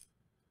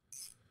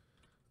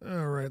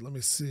 All right, let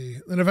me see.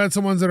 And I've had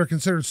some ones that are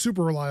considered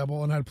super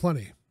reliable and had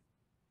plenty.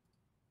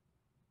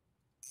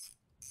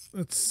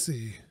 Let's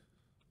see.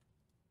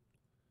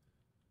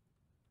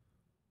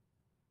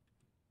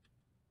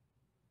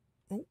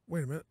 Oh,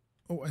 wait a minute.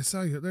 Oh, I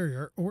saw you. There you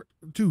are. Oh,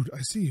 dude, I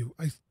see you.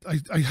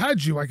 I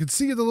had you. I could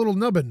see the little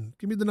nubbin.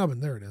 Give me the nubbin.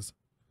 There it is.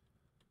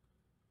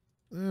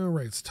 All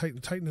right, let's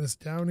tighten this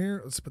down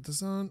here. Let's put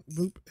this on.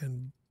 Boop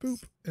and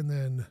boop. And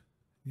then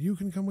you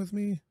can come with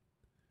me.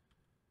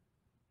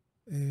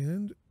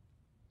 And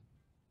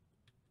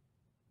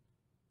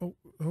oh,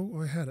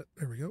 I had it.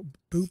 There we go.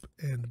 Boop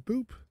and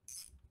boop.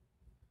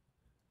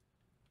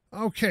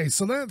 Okay,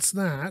 so that's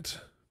that.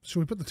 Should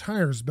we put the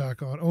tires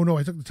back on? Oh no,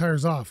 I took the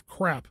tires off.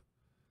 Crap.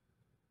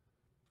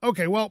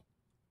 Okay, well,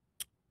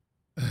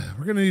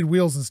 we're going to need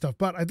wheels and stuff,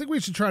 but I think we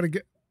should try to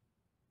get...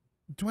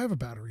 Do I have a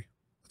battery?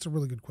 That's a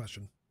really good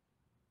question.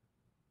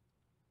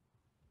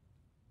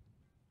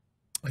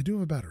 I do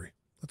have a battery.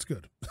 That's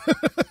good.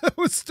 I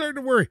was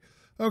starting to worry.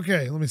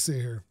 Okay, let me see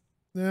here.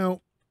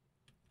 Now,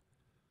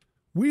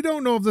 we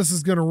don't know if this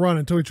is going to run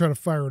until we try to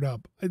fire it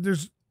up.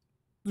 There's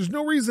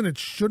no reason it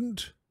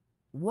shouldn't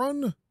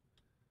run.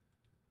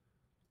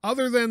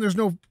 Other than there's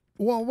no...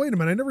 Well, wait a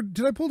minute.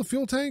 Did I pull the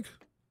fuel tank?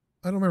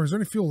 I don't remember. Is there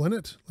any fuel in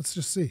it? Let's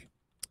just see.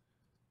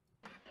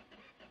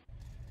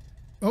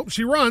 Oh,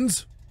 she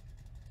runs.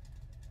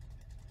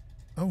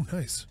 Oh,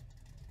 nice.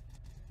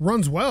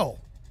 Runs well.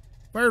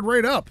 Fired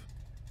right up.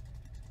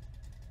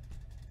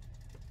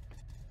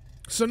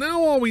 So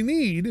now all we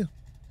need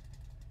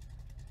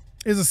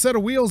is a set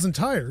of wheels and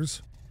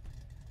tires.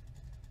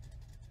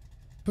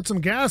 Put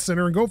some gas in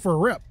her and go for a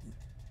rip.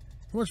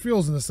 How much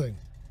fuel's in this thing?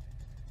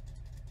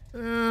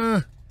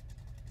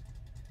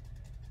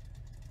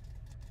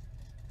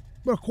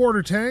 About a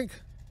quarter tank.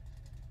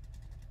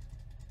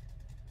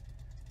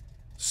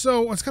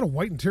 So it's got a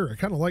white interior. I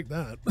kind of like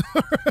that.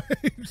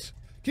 Right.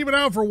 Keep it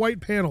out for white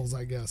panels,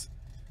 I guess.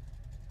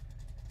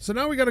 So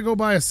now we got to go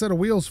buy a set of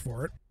wheels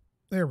for it.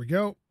 There we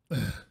go.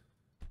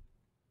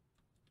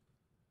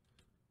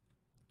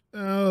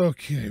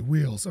 Okay,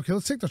 wheels. Okay,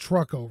 let's take the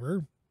truck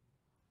over.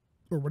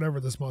 Or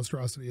whatever this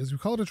monstrosity is. We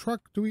call it a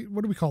truck?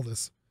 What do we call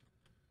this?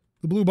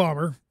 The Blue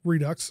Bomber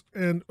Redux.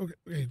 And okay,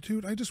 hey,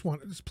 dude, I just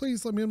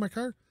please let me in my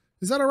car.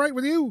 Is that all right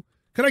with you?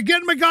 Can I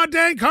get in my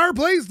goddamn car,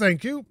 please?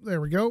 Thank you.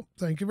 There we go.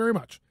 Thank you very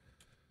much.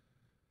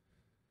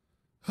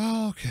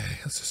 Okay,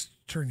 let's just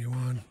turn you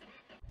on.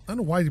 I don't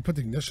know why you put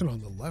the ignition on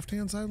the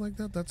left-hand side like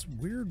that. That's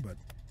weird, but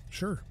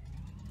sure.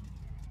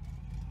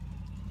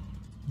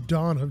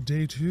 Dawn of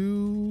day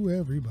 2.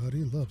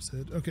 Everybody loves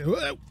it. Okay,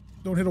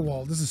 don't hit a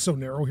wall. This is so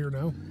narrow here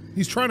now.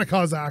 He's trying to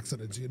cause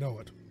accidents. You know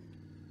it.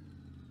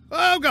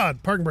 Oh,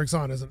 God. Parking brake's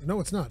on, isn't it? No,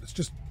 it's not. It's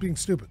just being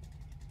stupid.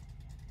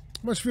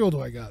 How much fuel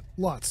do I got?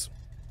 Lots.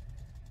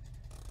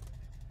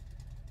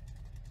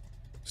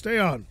 Stay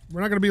on.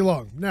 We're not going to be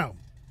long. Now,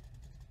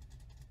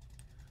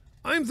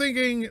 I'm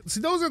thinking,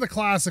 see, those are the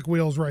classic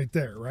wheels right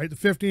there, right? The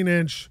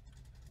 15-inch.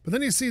 But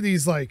then you see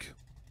these, like,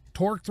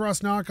 torque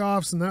thrust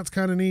knockoffs, and that's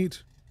kind of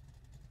neat.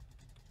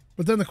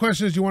 But then the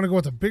question is, do you want to go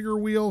with a bigger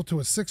wheel to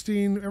a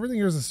 16? Everything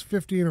here is a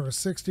 15 or a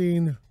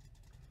 16.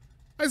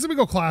 I said we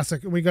go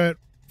classic, and we got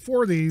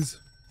 4 of these.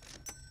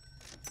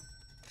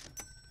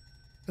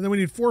 And then we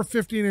need 4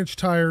 15-inch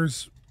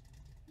tires.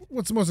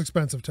 What's the most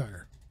expensive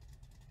tire?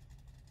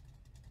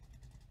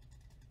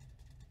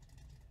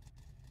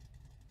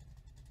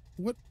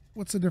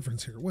 What's the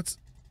difference here? What's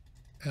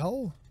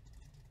L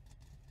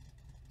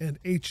and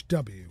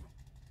HW?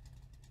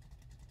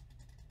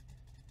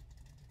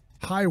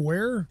 High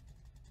wear?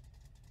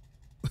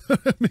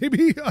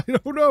 Maybe? I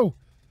don't know.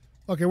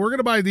 Okay, we're going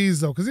to buy these,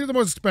 though, because these are the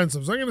most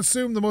expensive. So I'm going to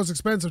assume the most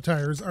expensive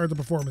tires are the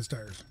performance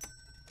tires.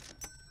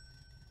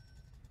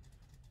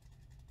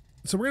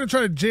 So we're going to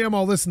try to jam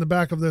all this in the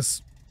back of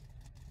this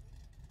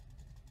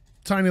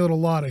tiny little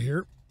Lada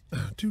here.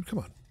 Dude, come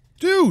on.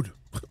 Dude!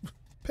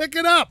 Pick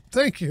it up!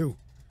 Thank you.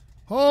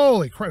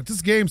 Holy crap,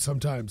 this game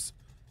sometimes.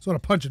 Just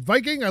want to punch it.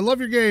 Viking, I love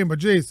your game, but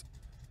geez.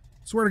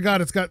 Swear to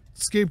God, it's got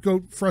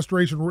SkapeGote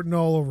frustration written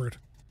all over it.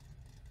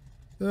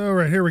 All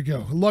right, here we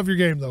go. I love your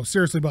game, though.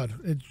 Seriously,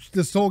 bud.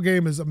 This whole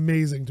game is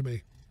amazing to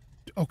me.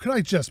 Oh, can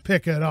I just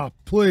pick it up,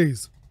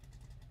 please?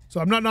 So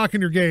I'm not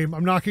knocking your game.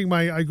 I'm knocking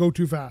I go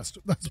too fast.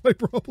 That's my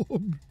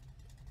problem.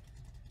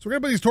 So we're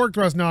going to put these torque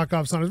thrust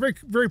knockoffs on. It's very,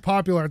 very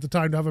popular at the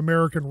time to have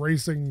American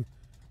racing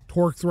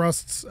torque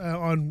thrusts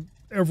on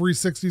every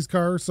 60s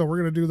car. So we're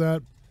going to do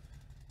that.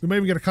 We may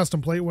even get a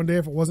custom plate one day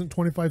if it wasn't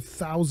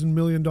 $25,000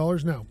 million.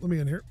 Now, let me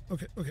in here.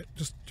 Okay,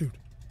 just, dude.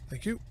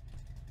 Thank you.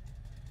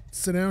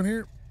 Sit down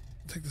here.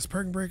 Take this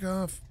parking brake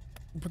off.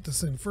 Put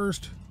this in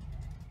first.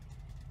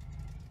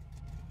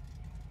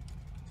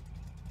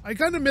 I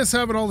kind of miss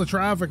having all the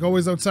traffic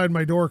always outside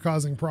my door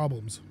causing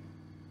problems.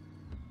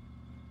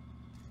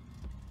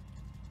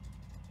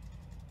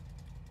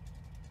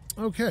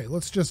 Okay,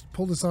 let's just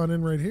pull this on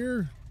in right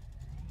here.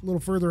 A little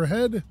further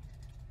ahead.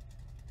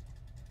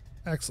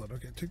 Excellent.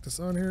 Okay, take this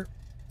on here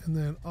and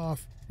then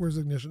off. Where's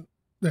ignition?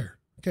 There.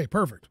 Okay,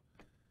 perfect.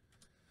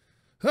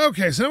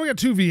 Okay, so now we got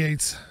two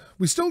V8s.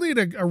 We still need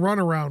a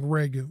runaround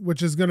rig,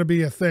 which is going to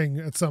be a thing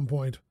at some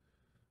point.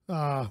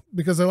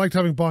 Because I liked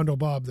having Bondo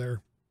Bob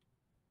there.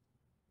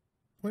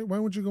 Wait, why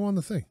won't you go on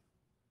the thing?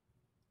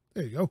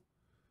 There you go.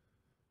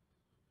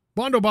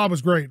 Bondo Bob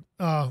was great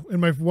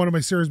in one of my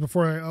series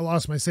before I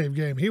lost my save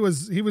game. He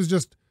was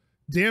just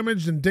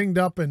damaged and dinged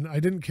up, and I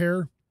didn't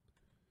care.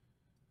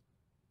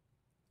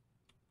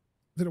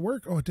 Did it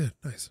work? Oh, it did.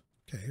 Nice.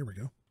 Okay, here we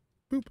go.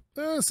 Boop.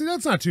 See,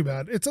 that's not too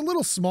bad. It's a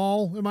little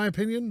small, in my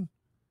opinion.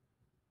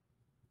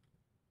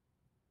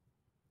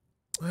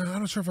 I'm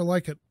not sure if I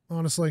like it,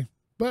 honestly.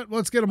 But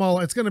let's get them all.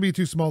 It's going to be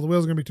too small. The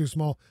wheel's going to be too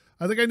small.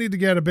 I think I need to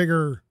get a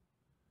bigger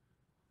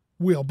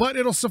wheel, but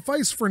it'll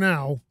suffice for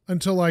now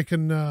until I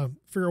can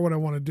figure out what I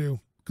want to do,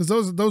 because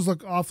those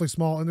look awfully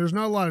small, and there's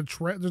not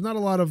a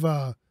lot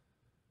of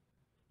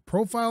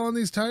profile on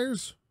these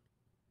tires,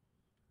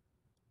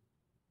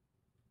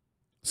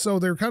 so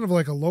they're kind of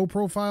like a low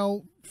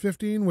profile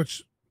 15,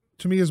 which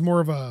to me is more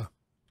of a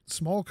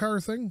small car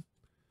thing.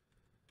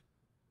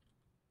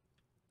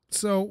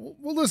 So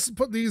we'll just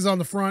put these on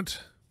the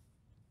front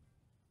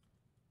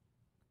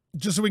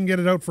just so we can get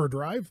it out for a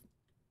drive.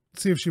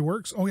 See if she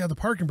works. Oh, yeah, the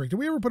parking brake. Did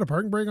we ever put a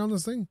parking brake on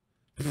this thing?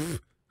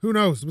 Who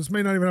knows? This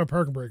may not even have a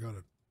parking brake on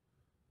it.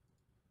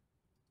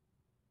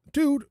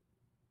 Dude.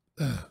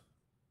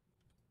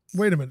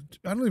 Wait a minute.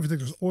 I don't even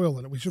think there's oil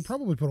in it. We should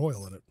probably put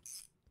oil in it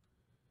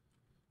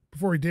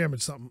before we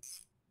damage something.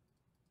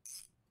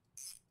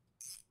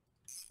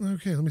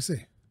 Okay, let me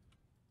see.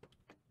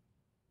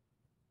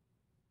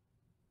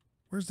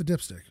 Where's the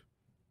dipstick?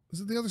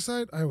 Is it the other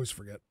side? I always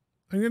forget.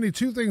 I'm going to need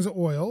 2 things of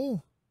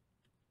oil.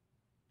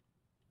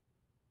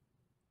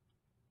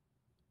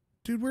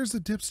 Dude, where's the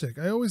dipstick?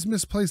 I always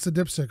misplace the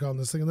dipstick on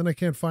this thing, and then I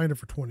can't find it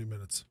for 20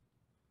 minutes.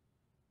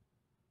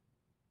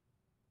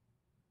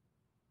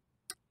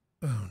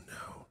 Oh,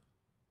 no.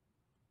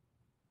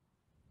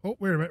 Oh,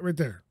 wait a minute. Right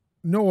there.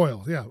 No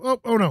oil. Yeah.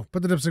 Oh, no.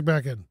 Put the dipstick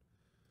back in.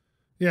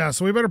 Yeah,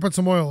 so we better put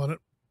some oil in it.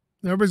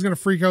 Everybody's going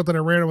to freak out that I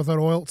ran it without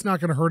oil. It's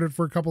not going to hurt it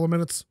for a couple of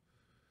minutes.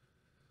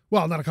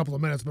 Well, not a couple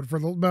of minutes, but for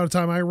the amount of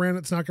time I ran it,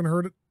 it's not going to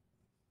hurt it.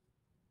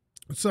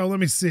 So let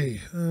me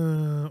see.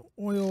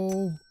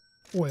 Oil.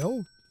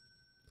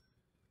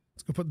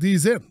 Let's go put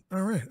these in.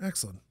 All right,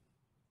 excellent.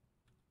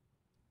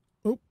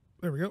 Oh,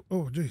 there we go.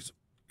 Oh, geez.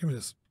 Give me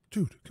this.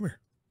 Dude, come here.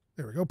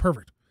 There we go.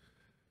 Perfect.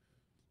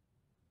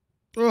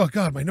 Oh,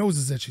 God, my nose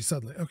is itchy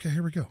suddenly. Okay,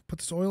 here we go. Put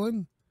this oil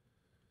in.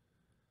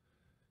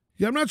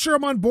 Yeah, I'm not sure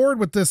I'm on board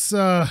with this.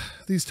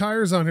 These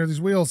tires on here,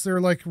 these wheels,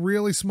 they're like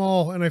really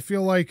small, and I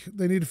feel like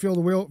they need to fill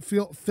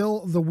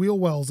the wheel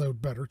wells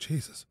out better.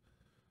 Jesus.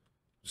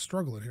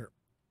 Struggling here.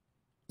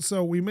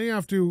 So we may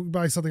have to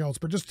buy something else,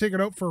 but just take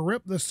it out for a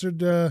rip. This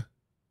should,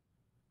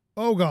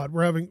 oh God,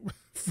 we're having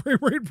frame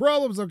rate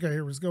problems. Okay,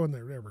 here, let's go in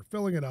there. There, we're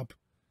filling it up.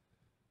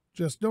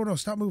 Just, no,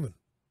 stop moving.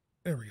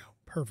 There we go.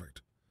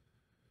 Perfect.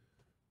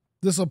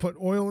 This will put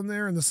oil in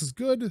there, and this is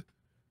good.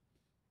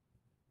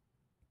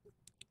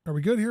 Are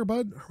we good here,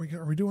 bud?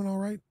 Are we doing all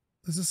right?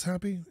 Is this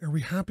happy? Are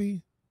we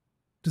happy?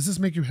 Does this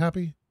make you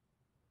happy?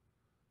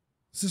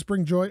 Does this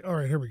bring joy? All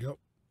right, here we go.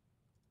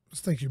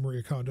 Thank you,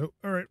 Maria Kondo.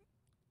 All right,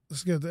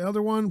 let's get the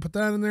other one. Put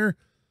that in there.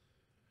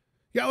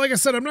 Yeah, like I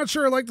said, I'm not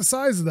sure I like the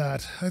size of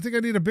that. I think I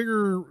need a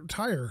bigger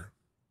tire.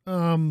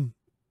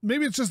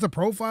 Maybe it's just the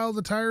profile of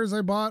the tires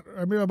I bought.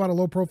 Or maybe I bought a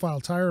low profile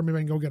tire. Maybe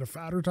I can go get a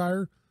fatter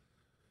tire.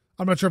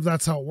 I'm not sure if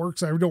that's how it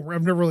works. I've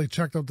never really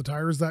checked out the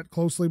tires that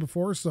closely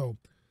before, so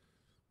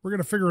we're going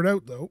to figure it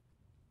out, though.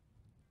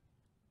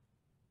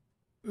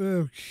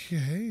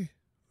 Okay.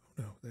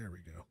 Oh, no, there we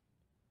go.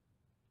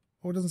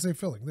 Oh, it doesn't say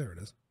filling. There it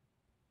is.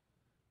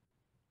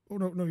 Oh,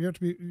 no, you have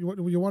to be, you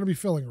want to be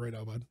filling right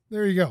now, bud.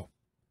 There you go.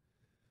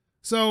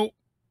 So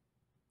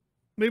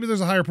maybe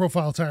there's a higher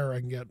profile tire I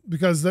can get,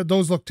 because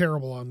those look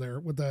terrible on there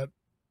with that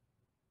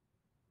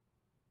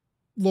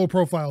low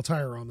profile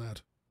tire on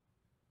that.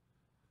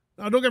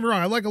 Now, don't get me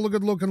wrong. I like a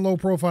good looking low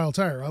profile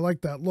tire. I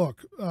like that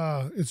look.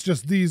 It's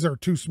just these are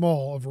too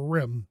small of a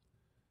rim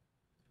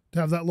to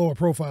have that lower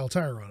profile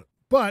tire on it.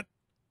 But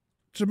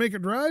to make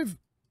it drive,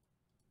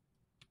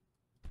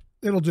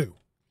 it'll do.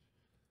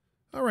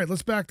 All right,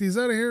 let's back these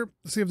out of here.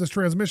 See if this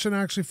transmission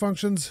actually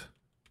functions.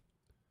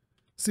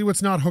 See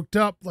what's not hooked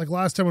up, like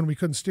last time when we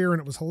couldn't steer and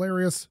it was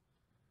hilarious.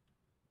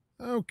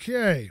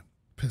 Okay.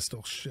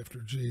 Pistol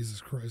shifter,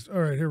 Jesus Christ. All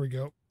right, here we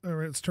go. All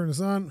right, let's turn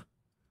this on.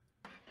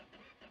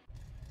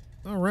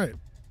 All right.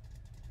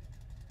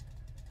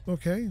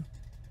 Okay.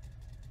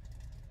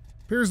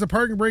 Appears the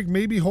parking brake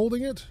may be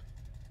holding it.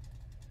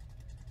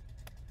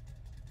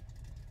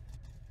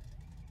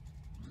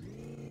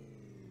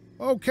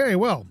 Okay,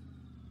 well,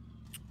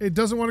 it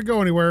doesn't want to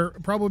go anywhere,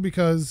 probably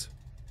because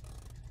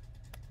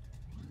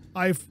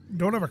I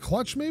don't have a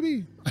clutch,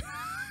 maybe?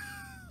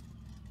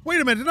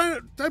 Wait a minute,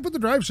 did I put the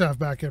drive shaft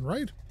back in,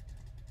 right?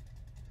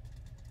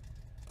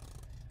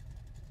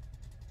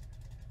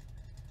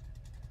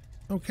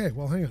 Okay,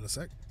 well, hang on a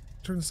sec.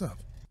 Turn this off.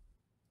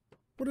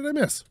 What did I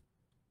miss?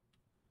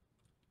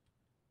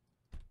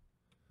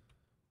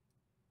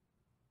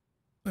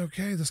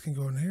 Okay, this can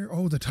go in here.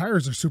 Oh, the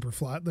tires are super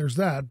flat. There's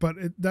that, but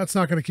that's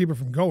not going to keep it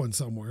from going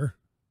somewhere.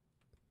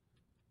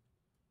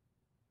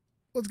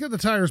 Let's get the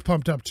tires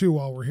pumped up, too,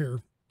 while we're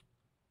here.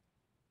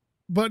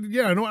 But,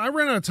 yeah, no, I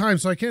ran out of time,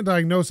 so I can't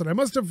diagnose it. I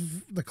must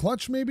have the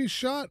clutch maybe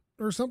shot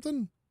or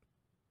something.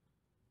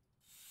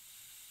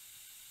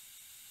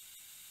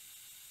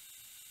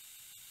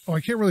 Oh,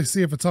 I can't really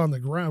see if it's on the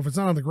ground. If it's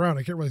not on the ground,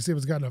 I can't really see if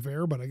it's got enough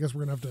air, but I guess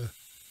we're going to have to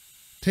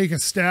take a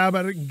stab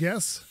at it and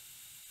guess.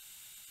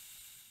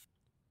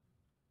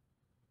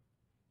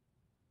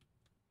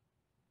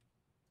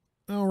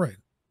 All right.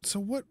 So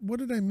what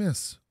did I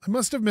miss? I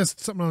must have missed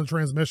something on the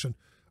transmission.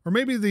 Or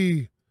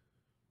maybe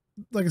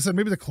like I said,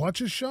 maybe the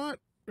clutch is shot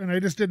and I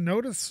just didn't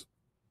notice.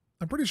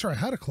 I'm pretty sure I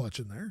had a clutch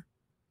in there.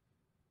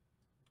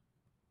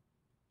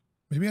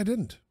 Maybe I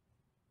didn't.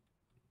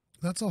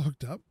 That's all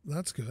hooked up.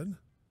 That's good.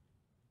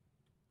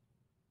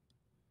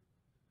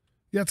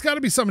 Yeah, it's got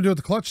to be something to do with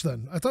the clutch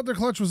then. I thought the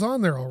clutch was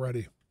on there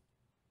already.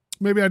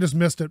 Maybe I just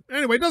missed it.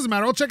 Anyway, it doesn't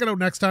matter. I'll check it out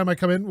next time I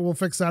come in. We'll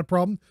fix that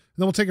problem. And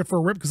then we'll take it for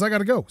a rip because I got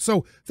to go.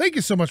 So thank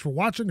you so much for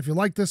watching. If you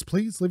like this,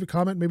 please leave a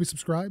comment. Maybe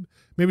subscribe.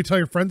 Maybe tell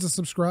your friends to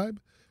subscribe.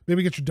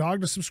 Maybe get your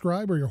dog to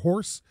subscribe or your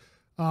horse.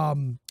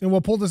 And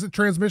we'll pull this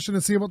transmission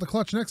and see about the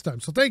clutch next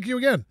time. So thank you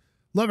again.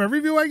 Love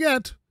every view I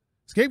get.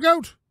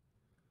 SkapeGote.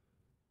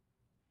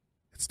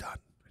 It's done.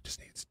 It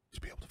just needs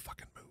to be able to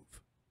fucking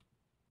move.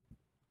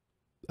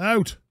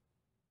 Out.